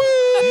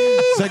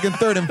 Second,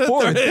 third, and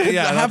fourth.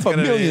 Yeah,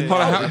 $500,000.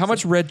 Hold on, how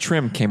much red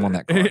trim came on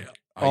that car?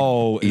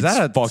 Is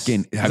that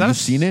fucking? Have you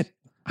seen it?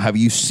 Have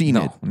you seen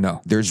it? No.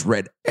 There's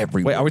red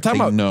everywhere. Wait, are we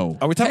talking about? No.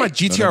 Are we talking about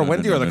GTR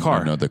Wendy or the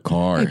car? No, the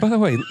car. Hey, by the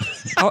way,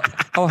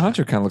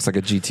 Alejandro kind of looks like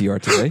a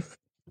GTR today.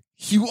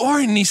 You are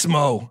a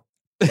Nismo.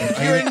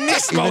 You're in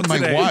Nismo Even my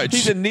today. watch.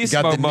 He's in Nismo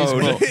got the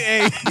mode. Nismo.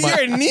 Hey,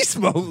 you're a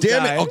Nismo.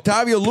 Damn guy. it,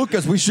 Octavio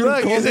Lucas. We should have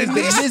Look, called he's him a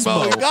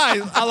Nismo. Nismo.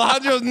 Guys,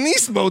 Alejandro's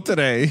Nismo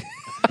today.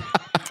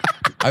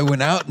 I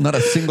went out, not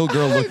a single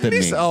girl looked at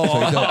me.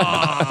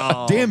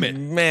 Oh, damn it.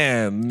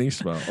 Man,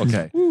 Nismo.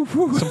 Okay.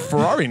 Some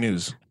Ferrari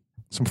news.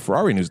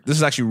 This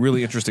is actually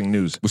really interesting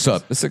news. What's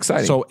up? It's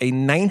exciting. So a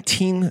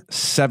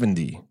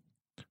 1970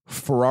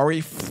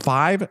 Ferrari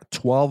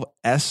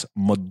 512S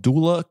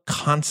Medulla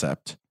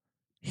concept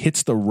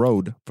hits the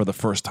road for the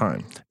first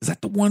time. Is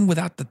that the one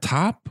without the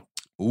top?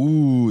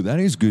 Ooh, that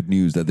is good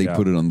news that they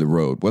put it on the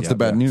road. What's the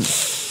bad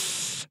news?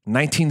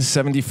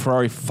 1970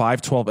 Ferrari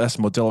 512S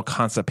Medulla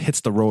concept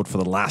hits the road for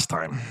the last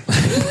time.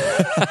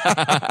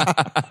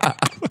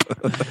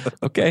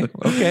 Okay.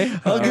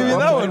 I'll give you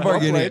that one,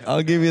 Bargini.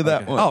 I'll give you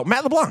that one. Oh,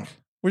 Matt LeBlanc.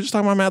 We're just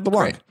talking about Matt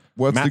LeBlanc. Great.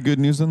 What's the good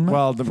news on that?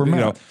 Well, for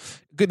Matt?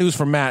 Good news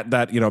for Matt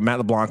that Matt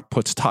LeBlanc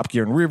puts Top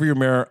Gear in rearview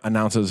mirror,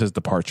 announces his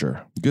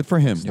departure. Good for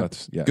him.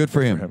 Yeah, good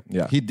for him.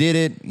 Yeah, he did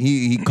it.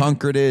 He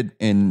conquered it,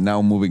 and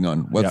now moving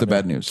on. What's the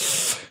bad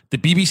news? The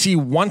BBC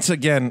once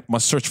again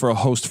must search for a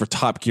host for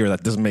Top Gear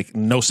that doesn't make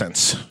no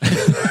sense.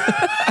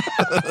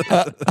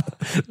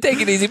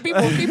 Take it easy.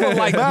 People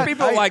liked Matt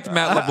LeBlanc.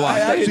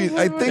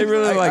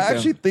 I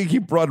actually think he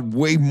brought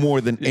way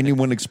more than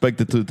anyone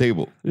expected to the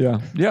table. Yeah,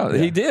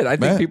 he did. I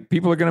think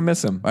people are going to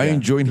miss him. I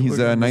enjoyed his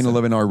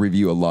 911R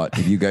review a lot.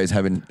 If you guys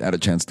haven't had a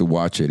chance to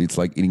watch it, it's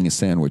like eating a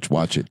sandwich.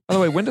 Watch it. By the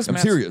way, when does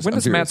serious.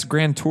 Matt's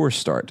Grand Tour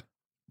start?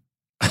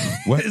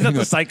 What? Is that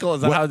the cycle?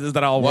 Is that how does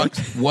that all work?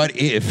 What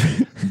if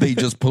they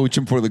just poach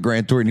him for the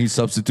Grand Tour and he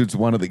substitutes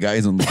one of the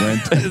guys on the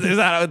Grand Tour? Is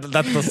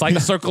that's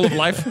the circle of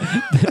life?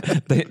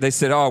 They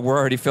said, "Oh, we're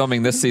already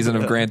filming this season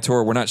of Grand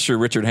Tour. We're not sure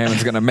Richard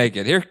Hammond's going to make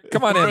it. Here,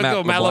 come on in,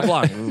 Matt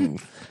LeBlanc."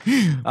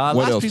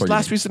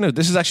 Last piece of news.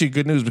 This is actually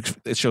good news because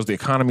it shows the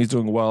economy is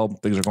doing well.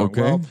 Things are going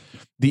well.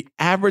 The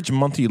average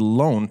monthly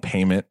loan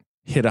payment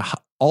hit an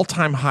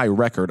all-time high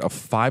record of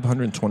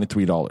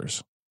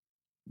 $523.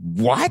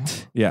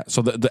 What? Yeah.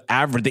 So the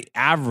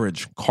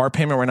average car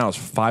payment right now is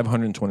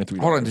 $523.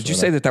 Hold on. Did you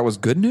say that was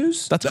good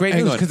news? That's great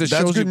news because it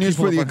that's shows good news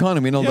for the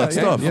economy and all that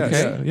stuff.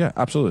 Yeah,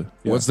 absolutely.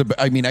 Yeah. What's the?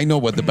 I mean, I know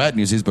what the bad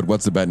news is, but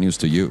what's the bad news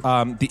to you?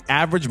 The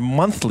average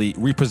monthly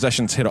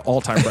repossessions hit an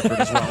all-time record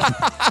as well.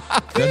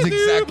 That's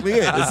exactly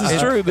it. This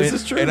is true. This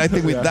is true. And I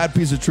think with that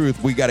piece of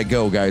truth, we got to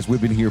go, guys.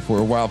 We've been here for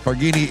a while.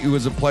 Fargini, it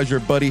was a pleasure,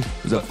 buddy.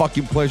 It was a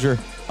fucking pleasure.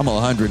 I'm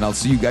Alejandro, and I'll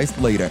see you guys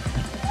later.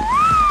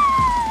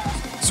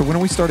 So when are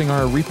we starting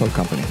our repo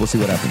company? We'll see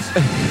what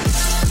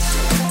happens.